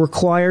 they're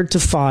required to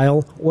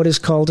file what is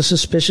called a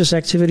suspicious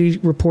activity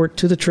report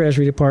to the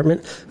Treasury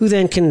Department, who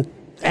then can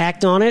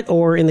act on it,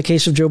 or in the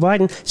case of Joe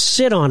Biden,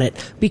 sit on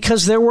it,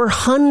 because there were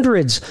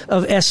hundreds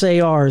of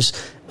SARs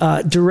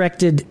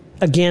directed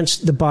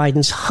against the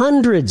Bidens,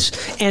 hundreds,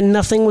 and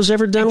nothing was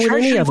ever done with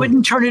any of them.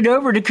 Wouldn't turn it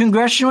over to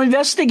congressional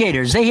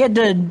investigators. They had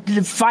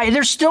to fight.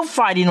 They're still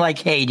fighting like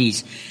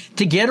Hades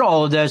to get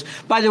all of those.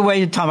 By the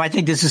way, Tom, I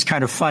think this is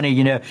kind of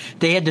funny.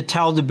 They had to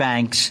tell the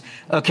banks,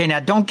 okay,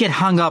 now don't get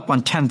hung up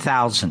on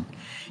 10,000.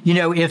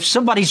 If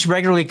somebody's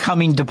regularly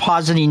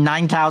depositing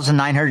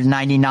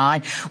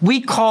 $9,999,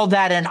 we call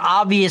that an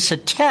obvious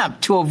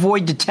attempt to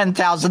avoid the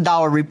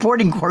 $10,000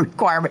 reporting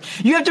requirement.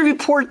 You have to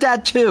report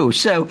that too.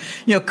 So,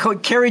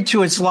 carried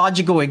to its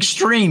logical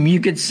extreme, you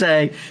could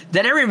say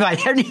that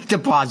any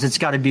deposit's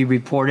got to be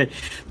reported.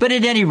 But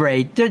at any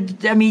rate,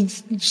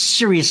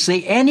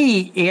 seriously,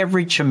 any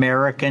average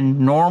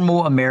American,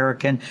 normal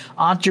American,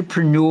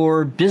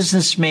 entrepreneur,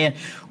 businessman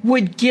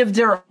would give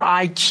their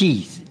eye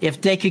teeth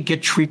if they could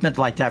get treatment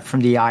like that from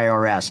the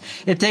IRS.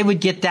 If they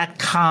would get that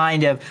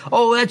kind of,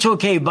 oh, that's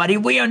okay, buddy,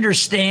 we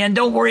understand,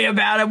 don't worry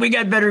about it, we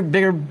got better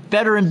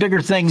and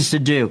bigger things to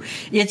do.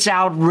 It's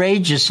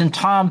outrageous. And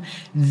Tom,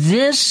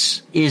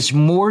 this is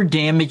more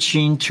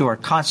damaging to our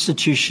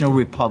constitutional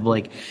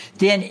republic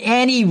than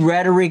any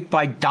rhetoric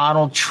by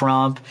Donald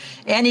Trump,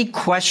 any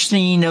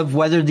questioning of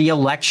whether the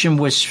election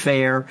was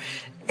fair.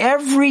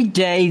 Every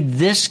day,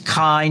 this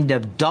kind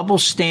of double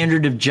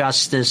standard of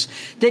justice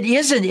that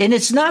isn't, and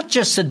it's not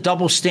just a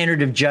double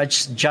standard of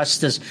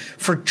justice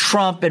for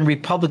Trump and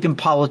Republican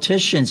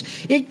politicians.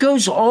 It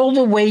goes all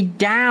the way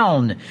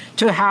down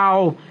to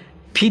how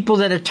people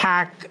that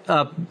attack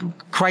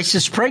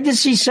crisis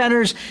pregnancy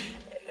centers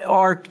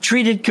are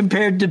treated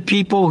compared to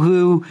people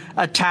who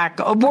attack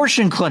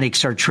abortion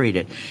clinics are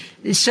treated.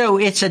 So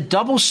it's a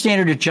double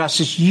standard of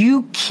justice.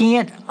 You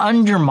can't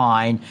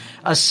undermine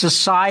a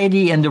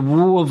society and the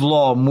rule of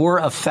law more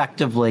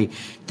effectively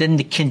than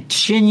to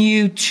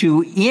continue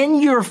to,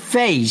 in your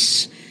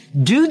face,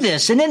 do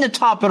this. And then to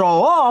top it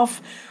all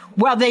off,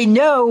 while they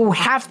know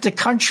half the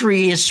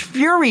country is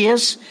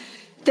furious,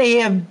 they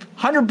have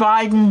Hunter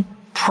Biden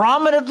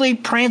prominently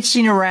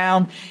prancing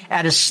around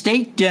at a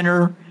state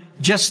dinner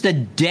just a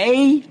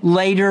day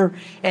later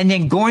and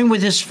then going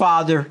with his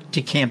father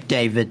to Camp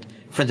David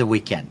for the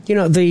weekend.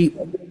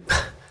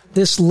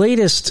 This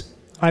latest,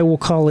 I will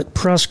call it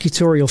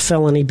prosecutorial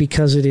felony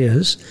because it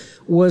is,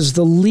 was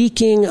the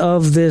leaking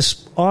of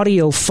this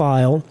audio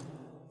file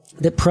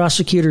that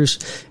prosecutors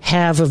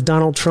have of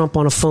Donald Trump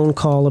on a phone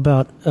call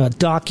about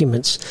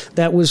documents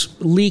that was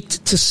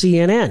leaked to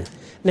CNN.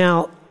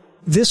 Now,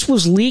 this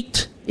was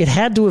leaked. It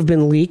had to have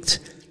been leaked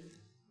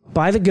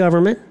by the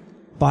government,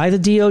 by the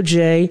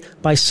DOJ,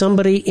 by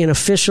somebody in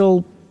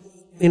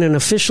an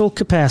official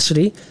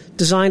capacity,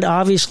 designed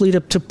obviously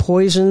to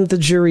poison the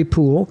jury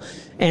pool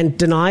and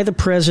deny the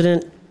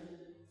president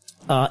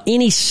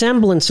any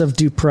semblance of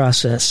due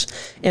process.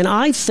 And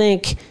I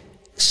think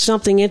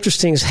something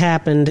interesting has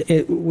happened,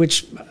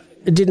 which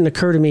it didn't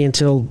occur to me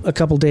until a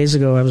couple days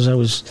ago. I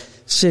was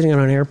sitting on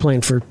an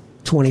airplane for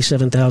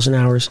 27,000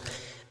 hours.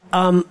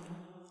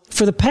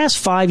 For the past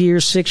 5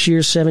 years, 6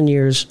 years, 7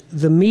 years,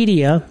 the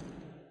media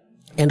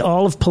and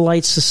all of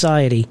polite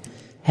society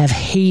have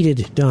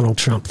hated Donald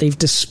Trump. They've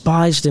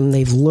despised him.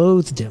 They've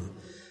loathed him.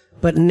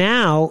 But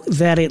now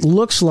that it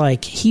looks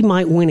like he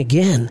might win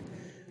again,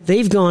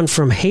 they've gone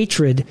from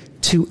hatred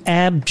to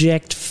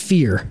abject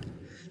fear.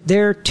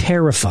 They're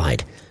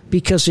terrified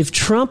because if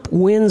Trump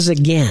wins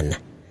again,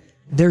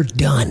 they're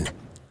done.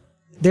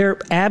 They're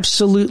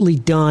absolutely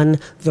done.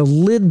 The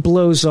lid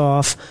blows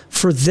off.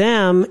 For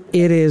them,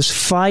 it is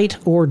fight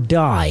or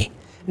die.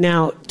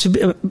 Now,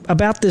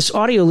 about this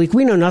audio leak,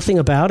 we know nothing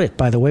about it,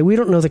 by the way. We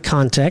don't know the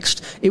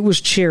context. It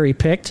was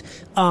cherry-picked.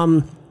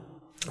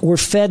 We're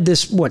fed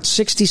this,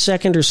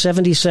 60-second or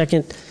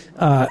 70-second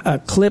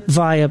clip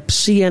via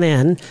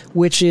CNN,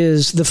 which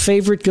is the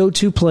favorite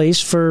go-to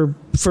place for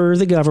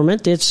the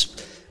government. It's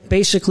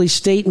basically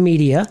state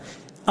media.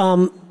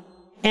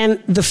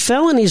 And the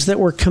felonies that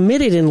were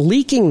committed in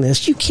leaking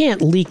this, you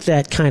can't leak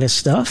that kind of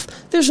stuff.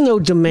 There's no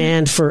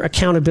demand for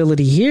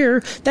accountability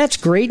here. That's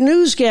great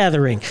news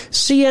gathering.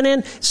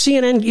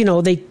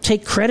 CNN, they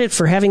take credit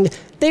for having,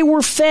 they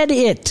were fed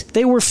it.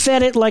 They were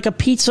fed it like a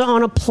pizza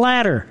on a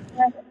platter.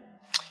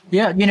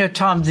 Yeah,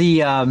 Tom,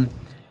 the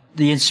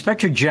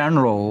Inspector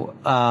General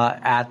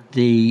at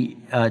the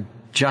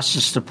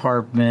Justice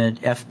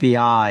Department,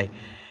 FBI,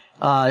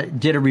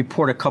 did a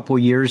report a couple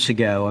years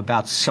ago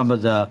about some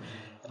of the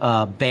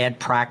bad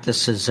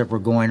practices that were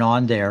going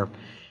on there,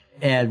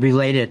 and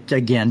related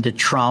again to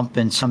Trump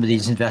and some of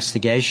these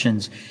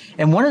investigations.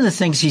 And one of the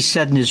things he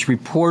said in his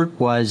report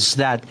was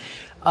that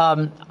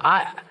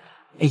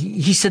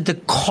he said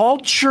the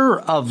culture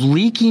of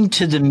leaking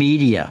to the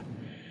media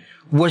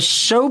was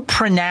so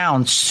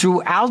pronounced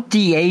throughout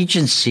the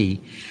agency,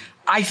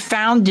 I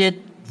found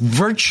it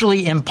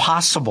virtually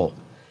impossible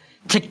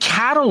to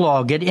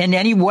catalog it in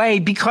any way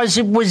because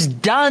it was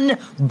done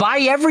by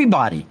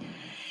everybody.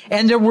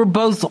 And there were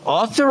both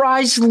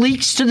authorized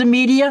leaks to the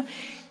media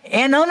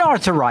and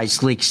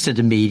unauthorized leaks to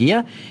the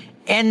media.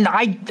 And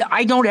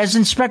I don't, as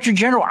Inspector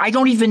General, I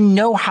don't even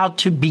know how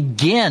to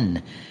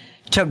begin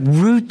to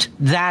root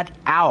that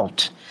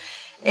out.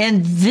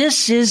 And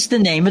this is the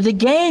name of the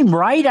game,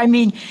 right? I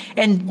mean,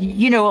 and,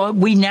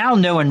 we now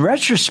know in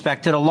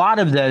retrospect that a lot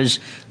of those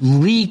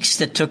leaks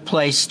that took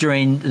place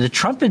during the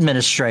Trump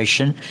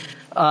administration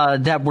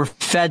that were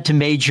fed to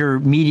major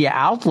media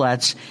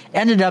outlets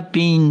ended up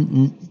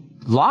being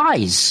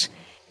lies.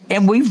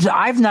 And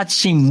I've not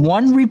seen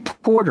one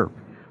reporter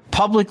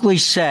publicly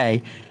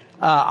say,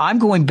 I'm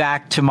going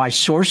back to my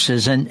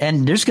sources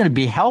and there's going to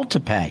be hell to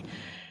pay.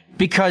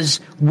 Because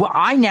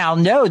I now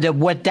know that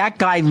what that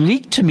guy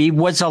leaked to me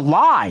was a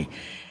lie.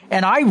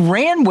 And I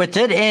ran with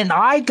it, and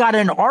I got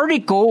an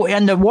article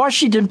in the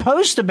Washington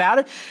Post about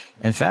it.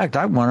 In fact,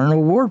 I won an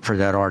award for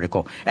that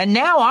article. And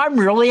now I'm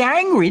really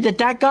angry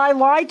that guy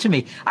lied to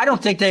me. I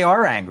don't think they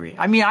are angry.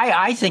 I mean,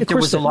 I think there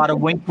was a lot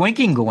of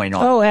winking going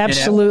on. Oh,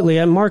 absolutely.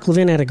 And Mark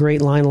Levin had a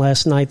great line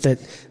last night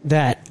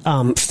that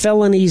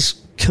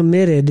felonies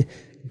committed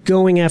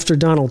going after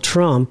Donald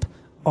Trump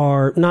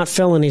are not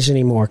felonies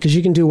anymore because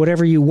you can do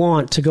whatever you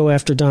want to go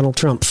after Donald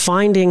Trump.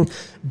 Finding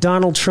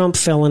Donald Trump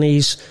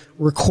felonies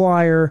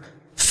require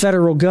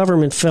federal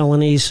government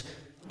felonies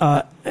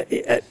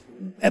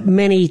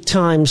many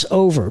times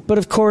over. But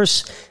of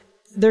course,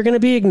 they're going to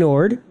be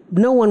ignored.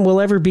 No one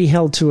will ever be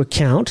held to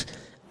account.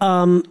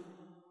 The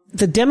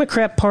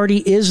Democrat Party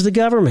is the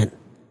government.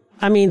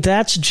 I mean,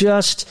 that's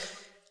just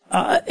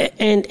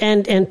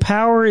and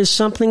power is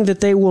something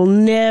that they will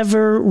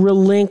never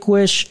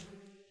relinquish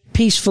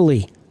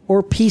peacefully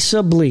or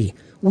peaceably.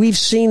 We've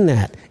seen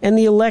that. And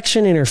the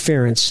election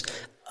interference.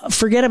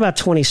 Forget about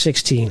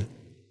 2016.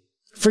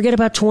 Forget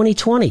about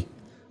 2020.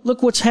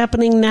 Look what's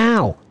happening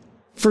now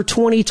for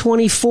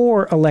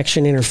 2024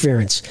 election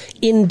interference.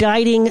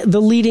 Indicting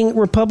the leading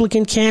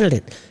Republican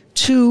candidate.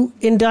 2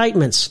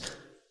 indictments.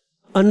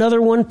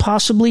 Another one,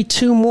 possibly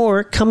 2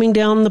 more coming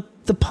down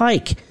the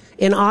pike.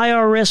 An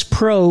IRS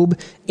probe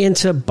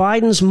into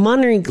Biden's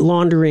money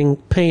laundering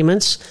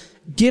payments,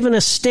 given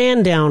a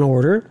stand-down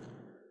order.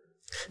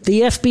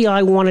 The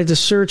FBI wanted to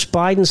search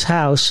Biden's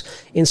house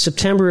in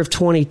September of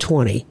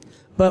 2020,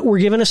 but were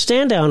given a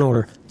stand-down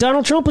order.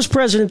 Donald Trump was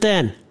president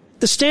then.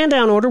 The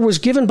stand-down order was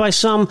given by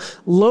some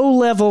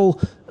low-level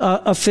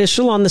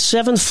official on the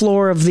 7th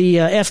floor of the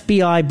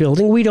FBI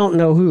building. We don't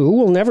know who.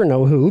 We'll never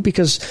know who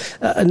because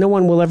no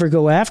one will ever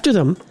go after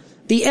them.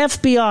 The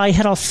FBI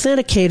had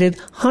authenticated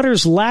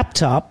Hunter's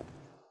laptop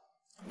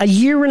a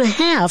year and a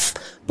half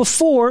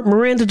before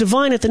Miranda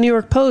Devine at the New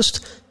York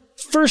Post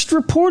first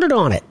reported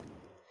on it.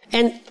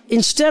 And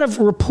instead of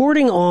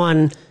reporting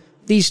on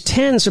these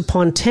tens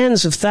upon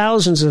tens of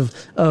thousands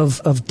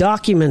of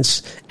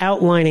documents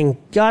outlining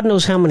God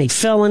knows how many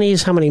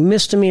felonies, how many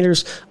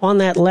misdemeanors on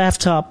that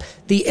laptop,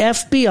 the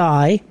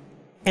FBI,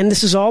 and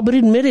this is all but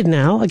admitted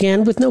now,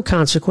 again, with no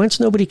consequence,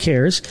 nobody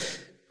cares,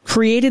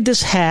 created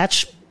this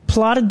hatched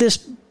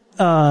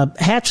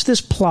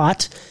this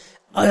plot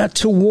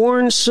to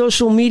warn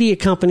social media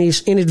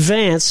companies in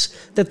advance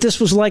that this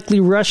was likely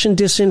Russian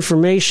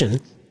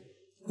disinformation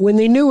when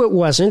they knew it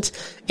wasn't,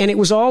 and it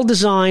was all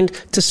designed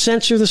to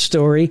censor the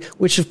story,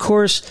 which of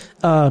course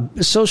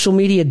social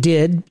media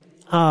did.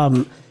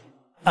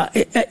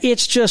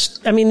 It's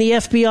just, I mean, the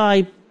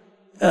FBI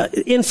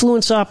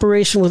influence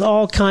operation with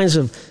all kinds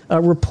of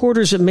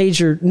reporters at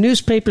major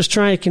newspapers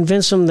trying to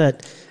convince them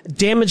that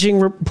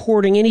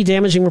any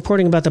damaging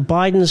reporting about the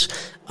Bidens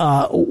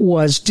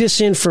was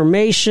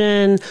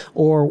disinformation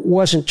or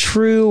wasn't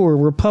true or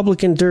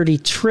Republican dirty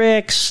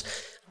tricks.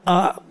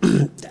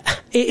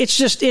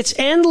 It's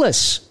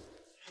endless.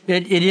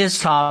 It is,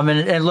 Tom.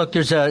 And look,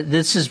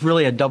 this is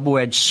really a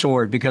double-edged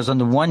sword, because on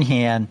the one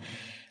hand,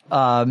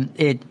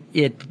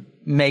 it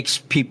makes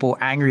people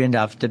angry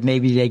enough that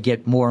maybe they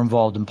get more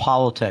involved in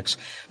politics.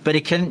 But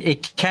it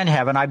can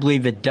have, and I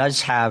believe it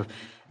does have,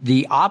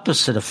 the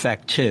opposite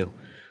effect too,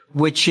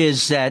 which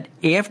is that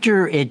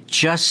after it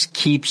just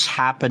keeps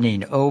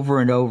happening over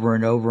and over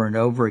and over and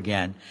over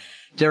again,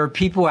 there are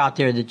people out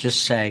there that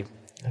just say,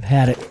 I've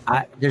had it.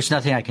 There's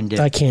nothing I can do.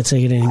 I can't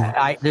take it anymore.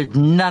 There's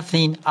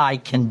nothing I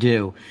can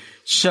do.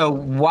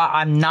 So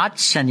I'm not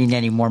sending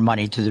any more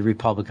money to the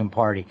Republican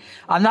Party.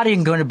 I'm not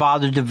even going to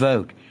bother to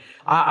vote.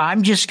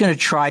 I'm just going to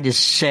try to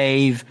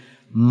save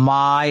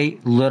my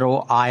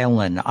little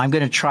island. I'm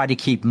going to try to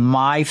keep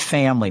my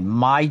family,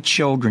 my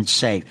children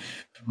safe,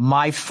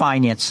 my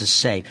finances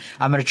safe.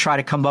 I'm going to try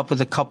to come up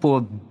with a couple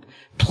of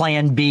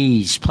plan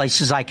Bs,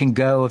 places I can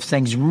go if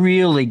things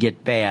really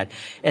get bad,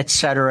 et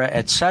cetera,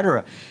 et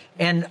cetera.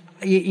 And,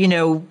 you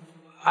know,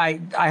 I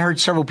heard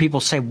several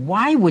people say,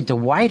 why would the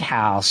White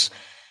House,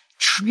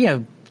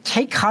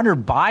 take Hunter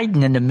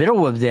Biden in the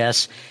middle of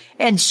this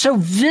and so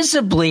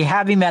visibly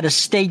have him at a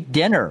state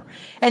dinner,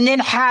 and then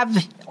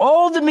have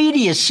all the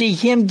media see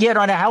him get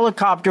on a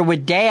helicopter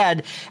with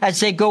Dad as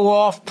they go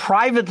off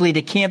privately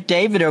to Camp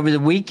David over the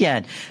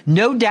weekend?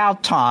 No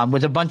doubt, Tom,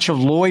 with a bunch of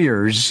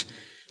lawyers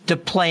to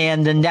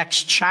plan the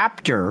next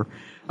chapter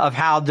of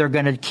how they're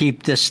going to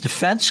keep this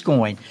defense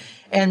going.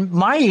 And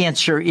my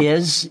answer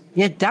is,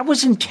 that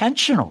was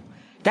intentional.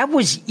 That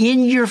was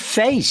in your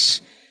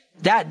face.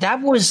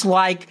 That was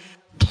like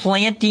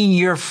planting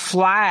your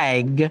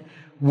flag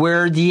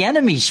where the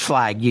enemy's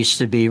flag used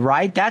to be,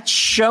 right? That's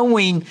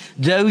showing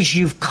those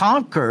you've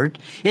conquered.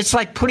 It's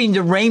like putting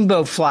the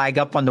rainbow flag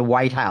up on the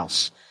White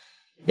House.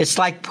 It's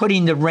like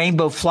putting the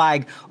rainbow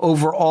flag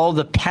over all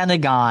the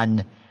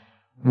Pentagon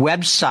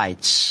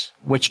websites,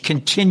 which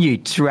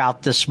continued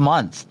throughout this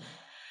month.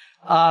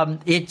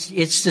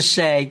 It's to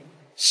say,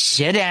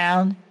 sit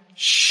down,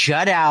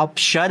 shut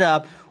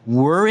up.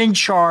 We're in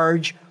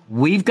charge.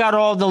 We've got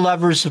all the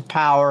levers of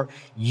power.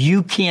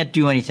 You can't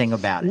do anything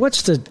about it.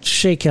 What's the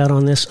shakeout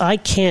on this? I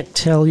can't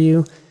tell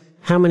you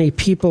how many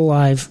people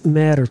I've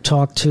met or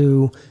talked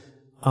to,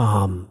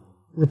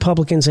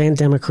 Republicans and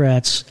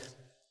Democrats.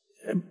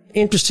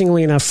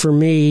 Interestingly enough, for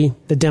me,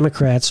 the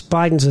Democrats,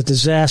 Biden's a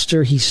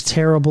disaster. He's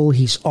terrible.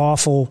 He's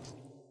awful.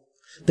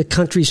 The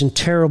country's in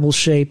terrible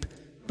shape.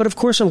 But of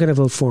course I'm going to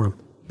vote for him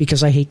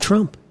because I hate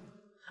Trump.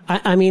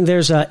 I mean,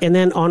 and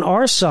then on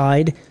our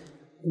side,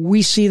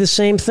 we see the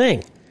same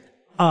thing.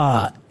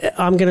 I'm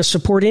going to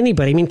support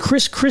anybody. I mean,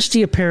 Chris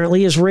Christie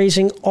apparently is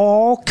raising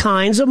all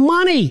kinds of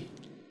money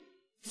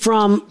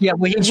from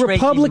he's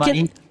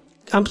Republican.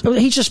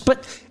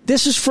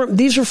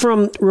 These are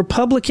from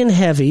Republican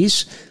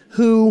heavies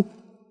who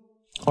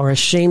are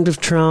ashamed of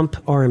Trump,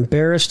 are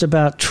embarrassed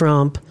about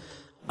Trump.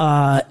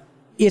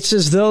 It's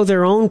as though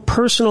their own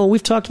personal,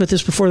 we've talked about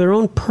this before, their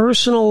own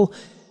personal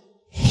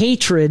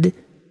hatred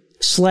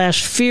 /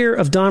 fear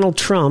of Donald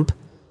Trump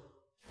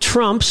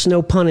trumps,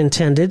 no pun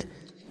intended,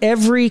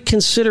 every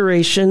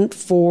consideration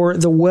for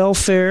the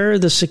welfare,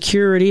 the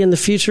security, and the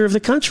future of the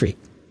country.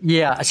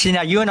 Yeah. See,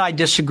 now you and I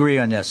disagree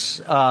on this,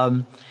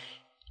 because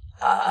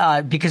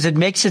it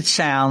makes it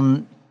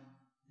sound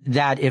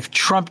that if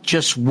Trump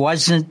just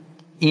wasn't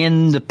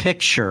in the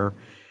picture,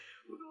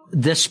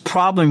 this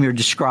problem you're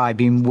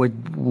describing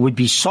would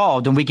be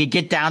solved, and we could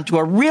get down to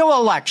a real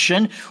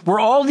election where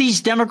all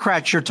these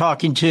Democrats you're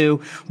talking to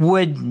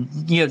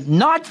would,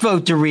 not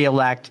vote to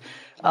reelect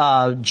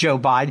Joe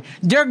Biden.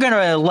 They're going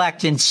to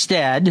elect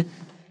instead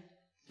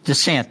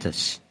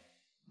DeSantis,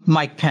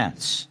 Mike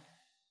Pence,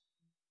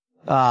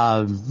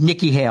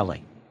 Nikki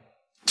Haley,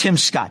 Tim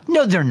Scott.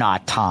 No, they're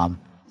not, Tom.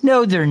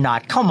 No, they're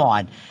not. Come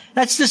on.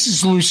 This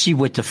is Lucy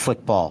with the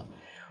football.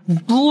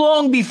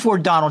 Long before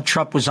Donald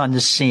Trump was on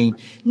the scene,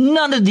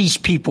 none of these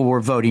people were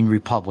voting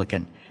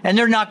Republican, and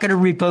they're not going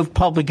to vote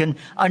Republican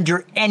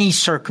under any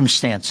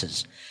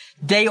circumstances.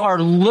 They are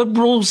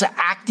liberals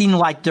acting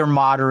like they're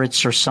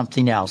moderates or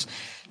something else.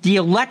 The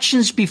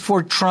elections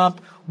before Trump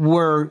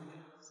were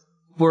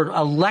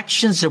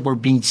elections that were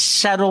being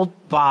settled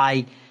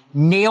by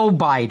nail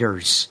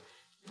biters.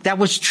 That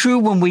was true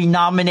when we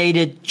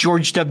nominated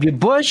George W.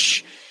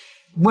 Bush,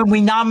 when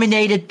we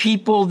nominated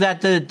people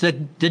that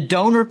the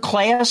donor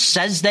class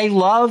says they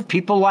love,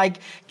 people like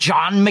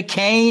John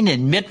McCain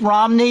and Mitt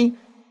Romney.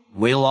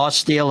 We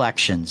lost the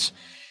elections.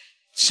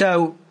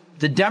 So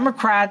the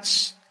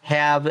Democrats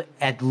have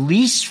at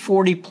least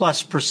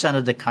 40+%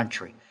 of the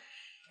country.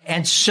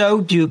 And so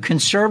do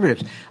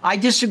conservatives. I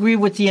disagree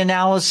with the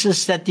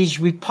analysis that these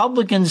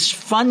Republicans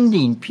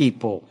funding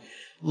people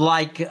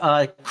like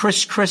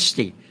Chris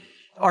Christie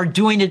are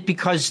doing it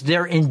because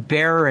they're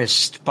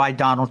embarrassed by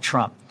Donald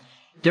Trump.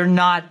 They're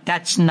not.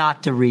 That's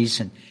not the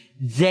reason.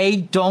 They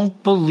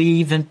don't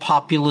believe in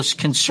populist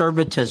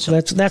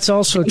conservatism. That's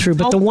also true.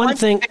 But the one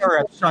thing,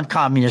 tariffs on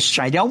communist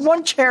China. They don't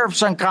want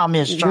tariffs on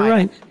communist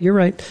China. You're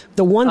right.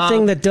 The one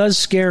thing that does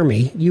scare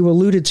me, you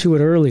alluded to it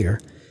earlier,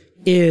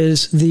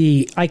 is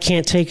the I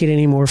can't take it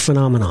anymore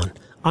phenomenon.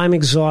 I'm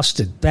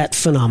exhausted. That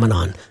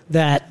phenomenon.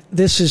 That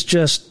this is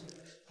just,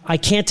 I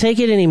can't take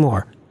it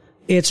anymore.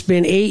 It's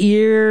been 8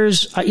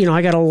 years.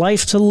 I got a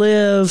life to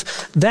live.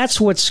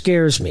 That's what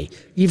scares me.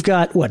 You've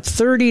got,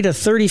 30 to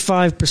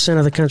 35%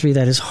 of the country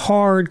that is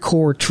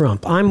hardcore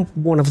Trump. I'm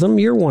one of them.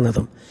 You're one of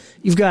them.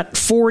 You've got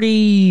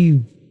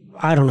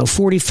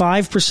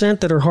 45%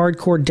 that are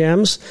hardcore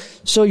Dems.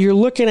 So you're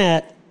looking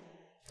at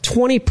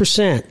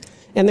 20%.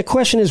 And the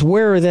question is,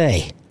 where are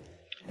they?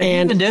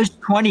 And even those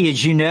 20,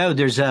 as you know,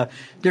 there's a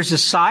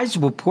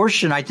sizable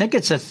portion. I think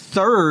it's a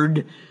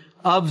third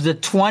of the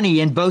 20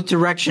 in both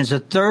directions, a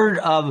third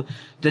of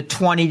the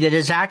 20 that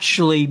is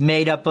actually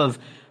made up of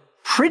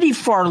pretty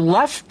far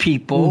left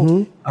people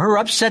who are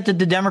upset that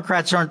the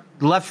Democrats aren't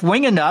left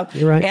wing enough,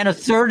 right. And a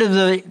third of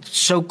the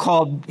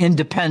so-called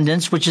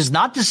independents, which is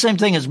not the same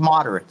thing as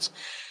moderates.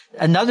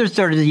 Another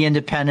third of the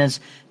independents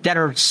that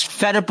are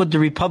fed up with the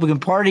Republican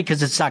Party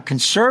because it's not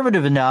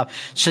conservative enough.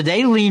 So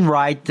they lean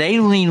right,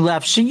 they lean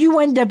left. So you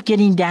end up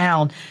getting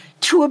down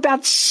to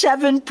about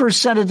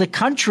 7% of the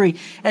country.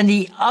 And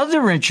the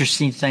other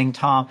interesting thing,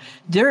 Tom,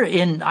 they're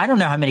in, I don't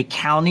know how many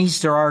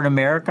counties there are in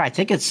America. I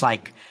think it's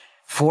like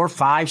 4,000,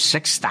 5,000,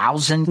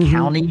 6,000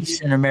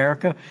 counties in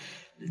America.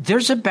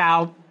 There's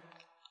about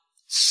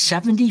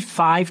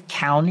 75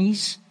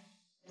 counties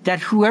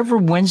that whoever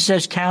wins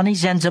those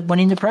counties ends up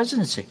winning the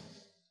presidency.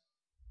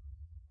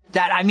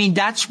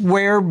 That's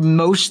where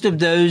most of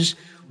those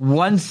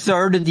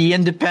 1/3 of the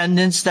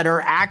independents that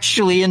are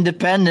actually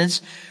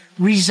independents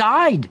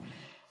reside.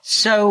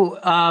 So,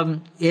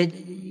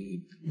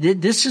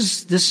 this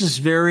is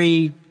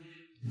very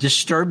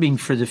disturbing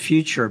for the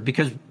future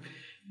because,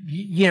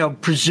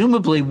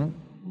 presumably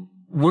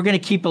we're going to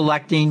keep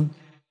electing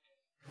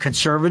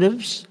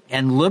conservatives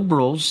and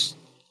liberals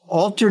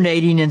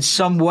alternating in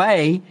some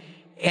way.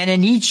 And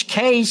in each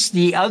case,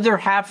 the other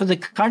half of the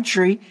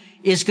country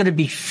is going to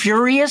be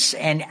furious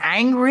and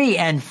angry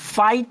and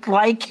fight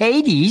like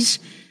Hades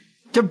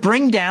to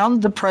bring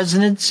down the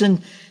presidents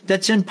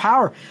that's in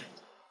power.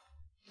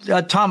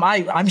 Tom,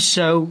 I'm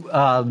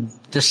so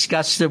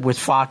disgusted with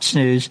Fox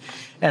News,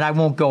 and I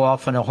won't go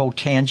off on a whole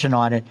tangent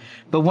on it.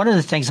 But one of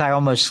the things I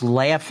almost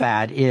laugh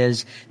at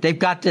is they've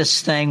got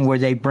this thing where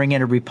they bring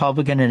in a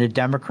Republican and a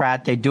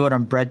Democrat. They do it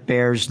on Bret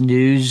Baier's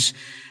news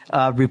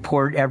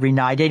report every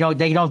night. They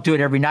don't do it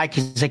every night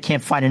because they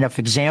can't find enough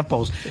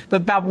examples.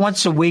 But about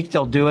once a week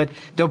they'll do it.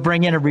 They'll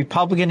bring in a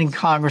Republican in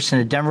Congress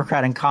and a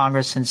Democrat in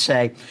Congress and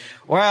say,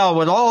 well,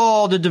 with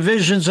all the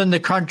divisions in the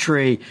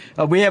country,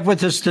 we have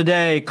with us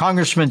today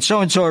Congressman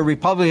so-and-so, a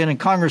Republican, and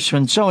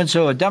Congressman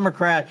so-and-so, a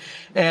Democrat,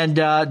 and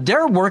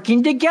they're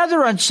working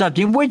together on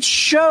something, which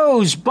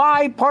shows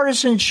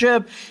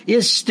bipartisanship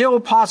is still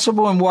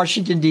possible in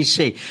Washington,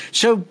 D.C.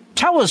 So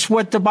tell us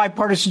what the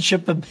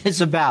bipartisanship is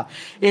about.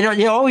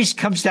 It always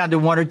comes down to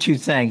one or two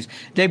things.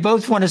 They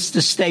both want us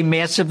to stay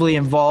massively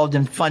involved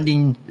in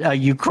funding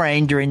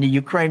Ukraine during the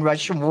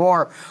Ukraine-Russian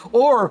war,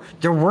 or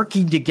they're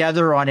working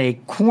together on a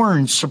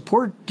corn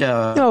support.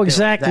 No,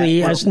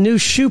 exactly. As new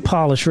shoe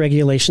polish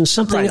regulations,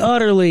 something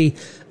utterly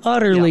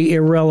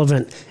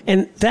irrelevant.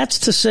 And that's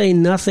to say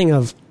nothing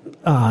of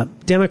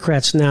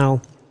Democrats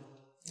now.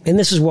 And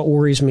this is what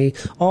worries me.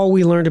 All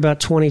we learned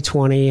about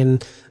 2020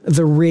 and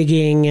the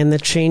rigging and the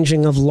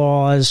changing of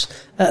laws,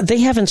 they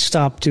haven't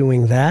stopped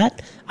doing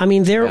that.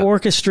 They're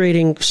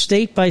orchestrating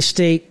state by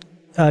state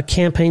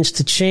campaigns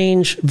to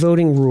change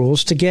voting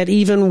rules to get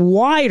even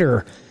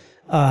wider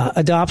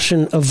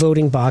adoption of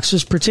voting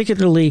boxes,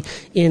 particularly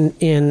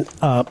in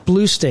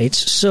blue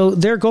states. So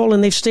their goal,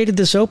 and they've stated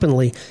this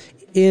openly,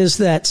 is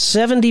that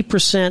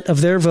 70%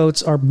 of their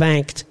votes are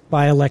banked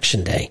by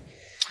Election Day.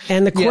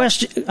 And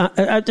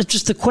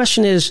the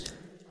question is,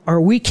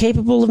 are we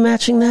capable of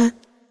matching that?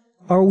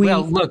 Are we?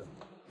 Well, look,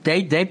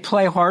 they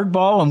play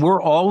hardball, and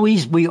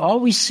we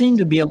always seem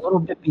to be a little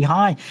bit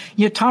behind.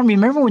 Tom,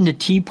 remember when the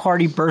Tea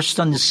Party burst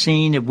on the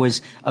scene? It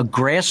was a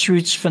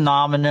grassroots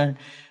phenomenon.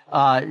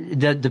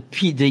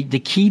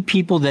 The key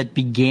people that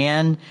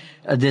began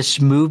this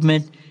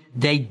movement,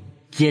 they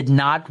did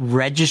not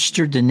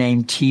register the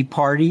name Tea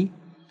Party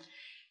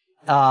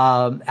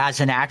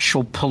as an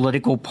actual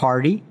political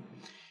party.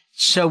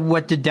 So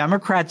what the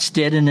Democrats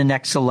did in the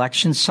next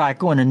election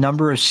cycle in a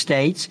number of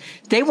states,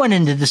 they went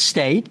into the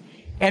state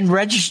and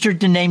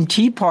registered the name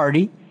Tea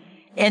Party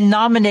and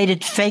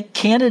nominated fake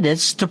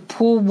candidates to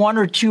pull 1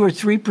 or 2 or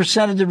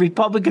 3% of the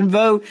Republican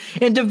vote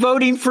into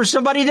voting for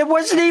somebody that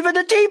wasn't even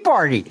a Tea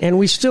Party. And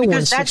we still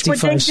won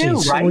 65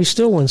 seats. Right? We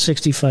still won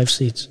 65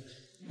 seats.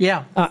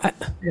 Yeah.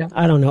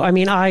 I don't know. I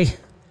mean,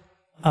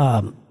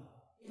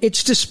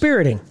 it's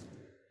dispiriting.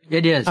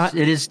 It is.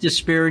 It is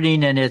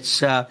dispiriting, and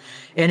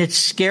it's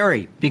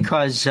scary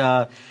because,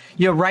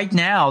 right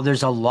now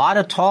there's a lot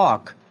of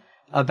talk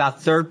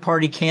about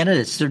third-party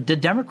candidates. The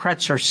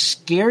Democrats are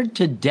scared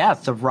to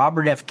death of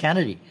Robert F.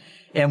 Kennedy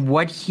and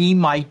what he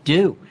might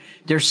do.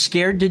 They're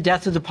scared to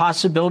death of the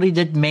possibility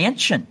that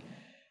Manchin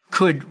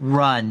could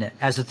run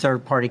as a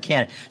third-party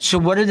candidate. So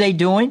what are they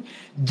doing?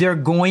 They're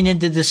going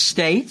into the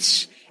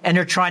states and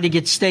they're trying to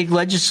get state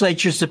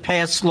legislatures to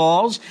pass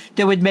laws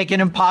that would make it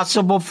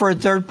impossible for a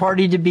third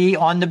party to be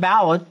on the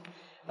ballot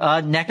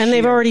next year. And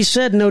they've already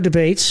said no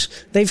debates.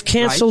 They've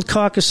canceled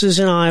caucuses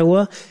in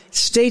Iowa.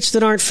 States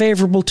that aren't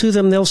favorable to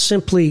them, they'll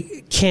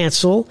simply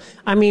cancel.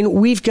 I mean,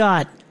 we've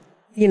got,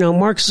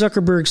 Mark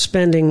Zuckerberg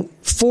spending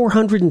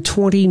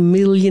 $420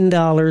 million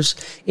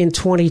in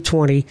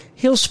 2020.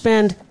 He'll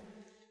spend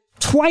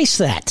twice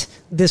that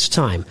this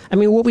time. I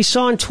mean, what we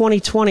saw in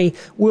 2020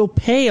 will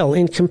pale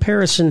in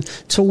comparison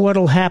to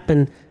what'll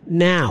happen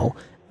now.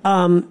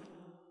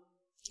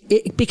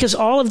 Because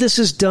all of this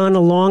is done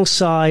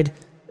alongside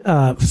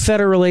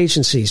federal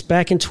agencies.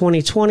 Back in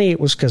 2020, it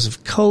was because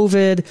of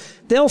COVID.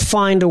 They'll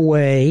find a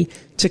way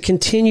to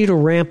continue to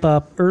ramp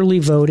up early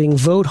voting,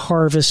 vote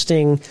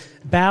harvesting,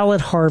 ballot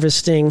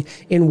harvesting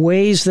in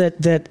ways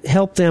that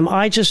help them.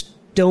 I just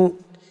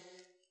don't...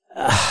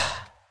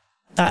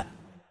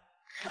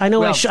 I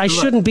know I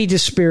shouldn't be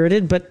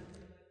dispirited, but...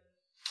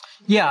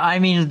 Yeah, I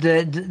mean,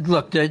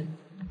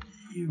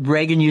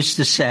 Reagan used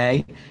to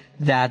say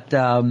that,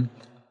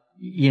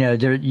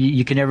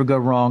 you can never go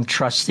wrong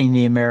trusting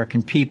the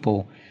American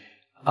people.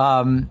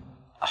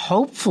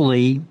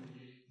 Hopefully,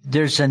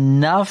 there's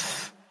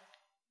enough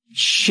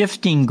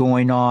shifting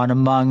going on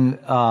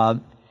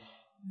among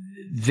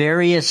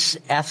various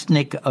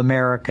ethnic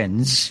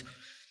Americans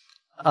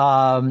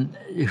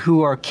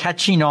who are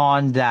catching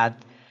on that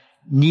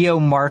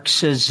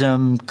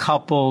neo-Marxism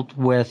coupled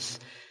with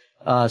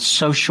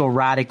social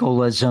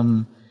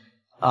radicalism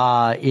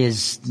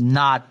does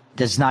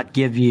not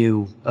give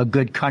you a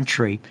good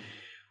country,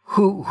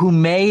 who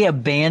may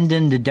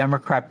abandon the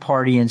Democrat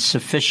Party in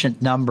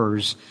sufficient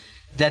numbers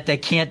that they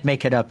can't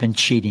make it up in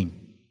cheating.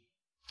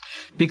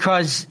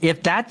 Because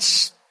if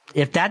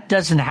that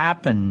doesn't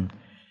happen,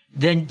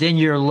 then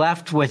you're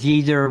left with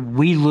either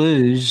we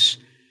lose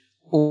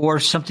or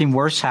something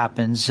worse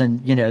happens,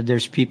 and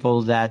there's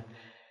people that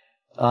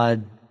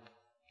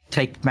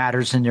take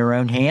matters in their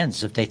own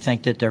hands. If they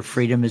think that their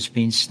freedom is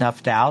being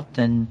snuffed out,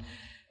 then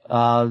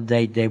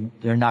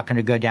they're not going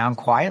to go down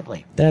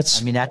quietly.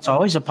 That's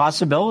always a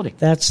possibility.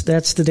 That's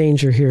the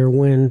danger here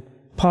when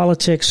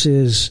politics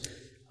is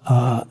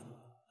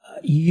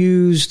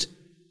used,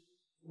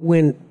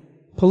 when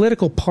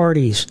political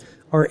parties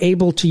are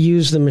able to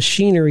use the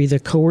machinery, the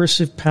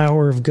coercive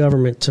power of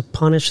government to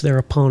punish their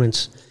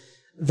opponents.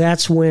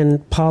 That's when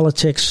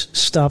politics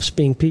stops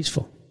being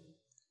peaceful.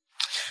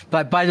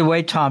 But by the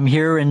way, Tom,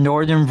 here in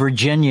Northern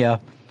Virginia,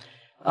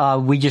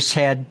 we just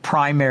had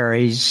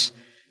primaries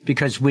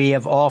because we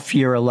have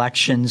off-year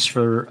elections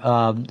for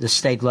the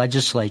state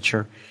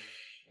legislature.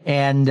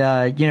 And,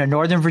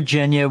 Northern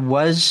Virginia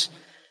was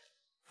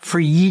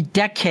for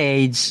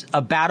decades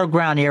a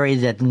battleground area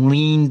that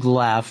leaned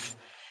left.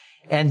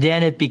 And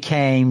then it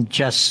became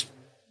just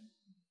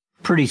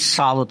pretty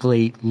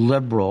solidly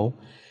liberal.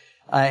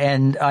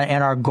 And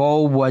our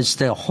goal was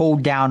to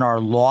hold down our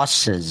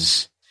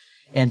losses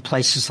in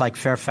places like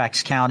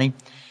Fairfax County.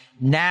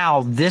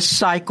 Now, this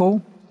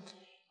cycle,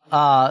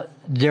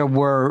 there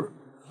were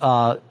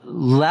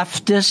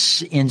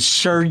leftist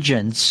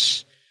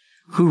insurgents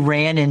who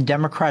ran in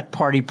Democrat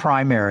Party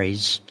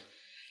primaries,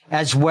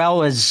 as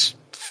well as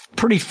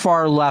pretty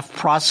far left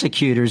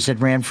prosecutors that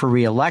ran for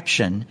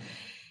re-election.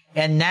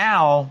 And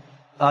now,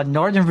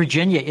 Northern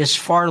Virginia is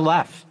far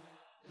left.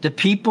 The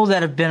people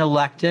that have been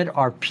elected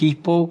are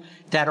people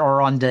that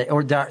are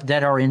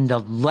that are in the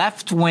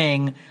left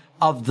wing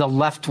of the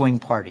left-wing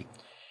party.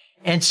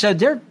 And so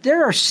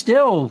there are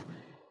still,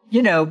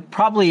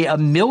 probably a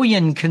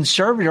million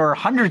conservatives or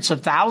hundreds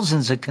of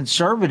thousands of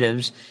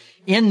conservatives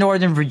in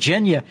Northern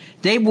Virginia.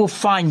 They will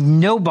find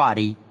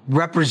nobody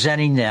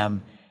representing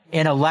them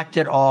in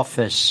elected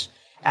office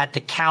at the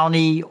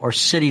county or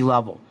city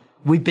level.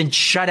 We've been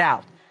shut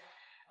out.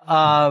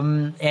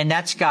 And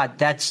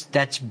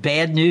that's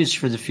bad news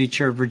for the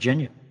future of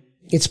Virginia.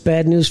 It's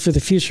bad news for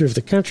the future of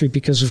the country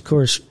because, of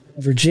course,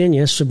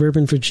 Virginia,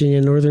 suburban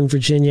Virginia, Northern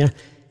Virginia,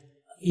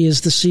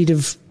 is the seat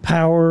of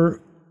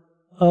power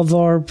of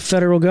our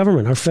federal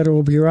government, our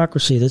federal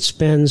bureaucracy that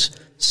spends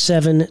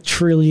 $7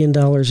 trillion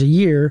a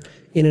year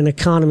in an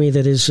economy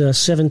that is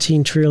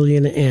 $17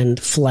 trillion and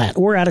flat.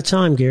 We're out of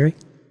time, Gary.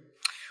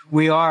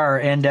 We are,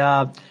 and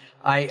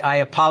I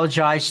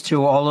apologize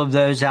to all of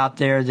those out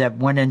there that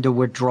went into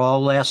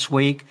withdrawal last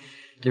week.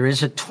 There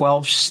is a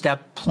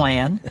 12-step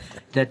plan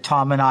that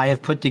Tom and I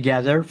have put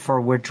together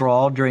for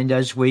withdrawal during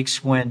those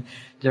weeks when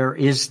there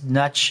is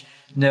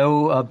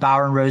no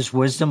Bauer and Rose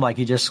wisdom like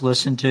you just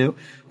listened to.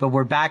 But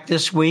we're back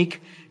this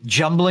week,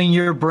 jumbling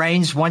your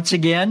brains once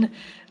again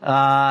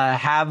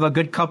have a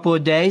good couple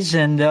of days,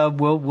 and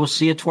we'll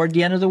see you toward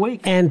the end of the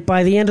week. And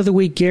by the end of the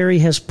week, Gary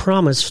has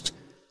promised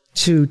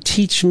to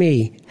teach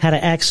me how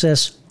to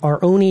access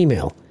our own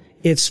email.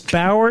 It's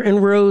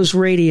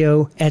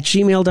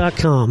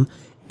bowerandroseradio@gmail.com.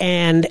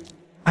 And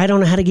I don't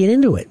know how to get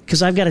into it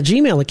because I've got a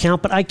Gmail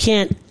account, but I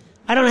don't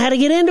know how to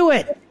get into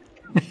it.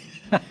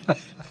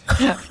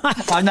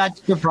 I'm not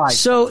surprised.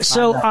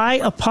 So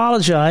I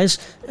apologize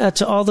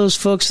to all those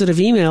folks that have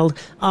emailed.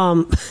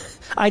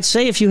 I'd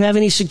say if you have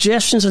any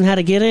suggestions on how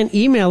to get in,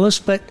 email us,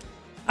 but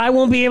I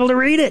won't be able to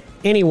read it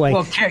anyway.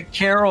 Well,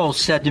 Carol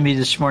said to me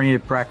this morning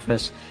at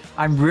breakfast,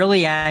 I'm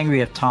really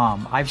angry at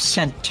Tom. I've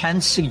sent 10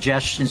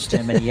 suggestions to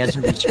him, and he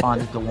hasn't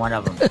responded to one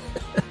of them.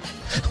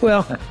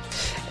 Well,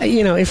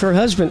 if her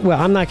husband... Well,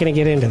 I'm not going to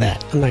get into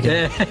that. I'm not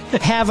going to.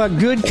 Have a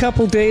good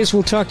couple days.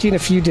 We'll talk to you in a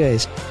few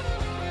days.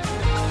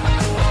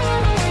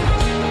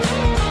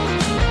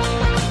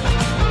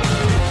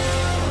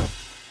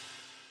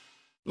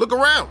 Look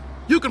around.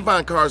 You can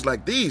find cars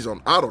like these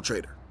on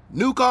AutoTrader.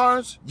 New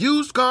cars,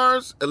 used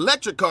cars,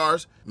 electric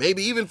cars,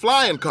 maybe even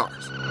flying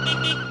cars.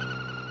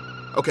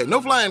 Okay,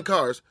 no flying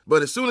cars,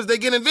 but as soon as they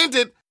get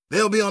invented,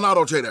 they'll be on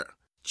AutoTrader.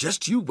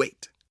 Just you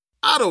wait.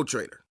 AutoTrader.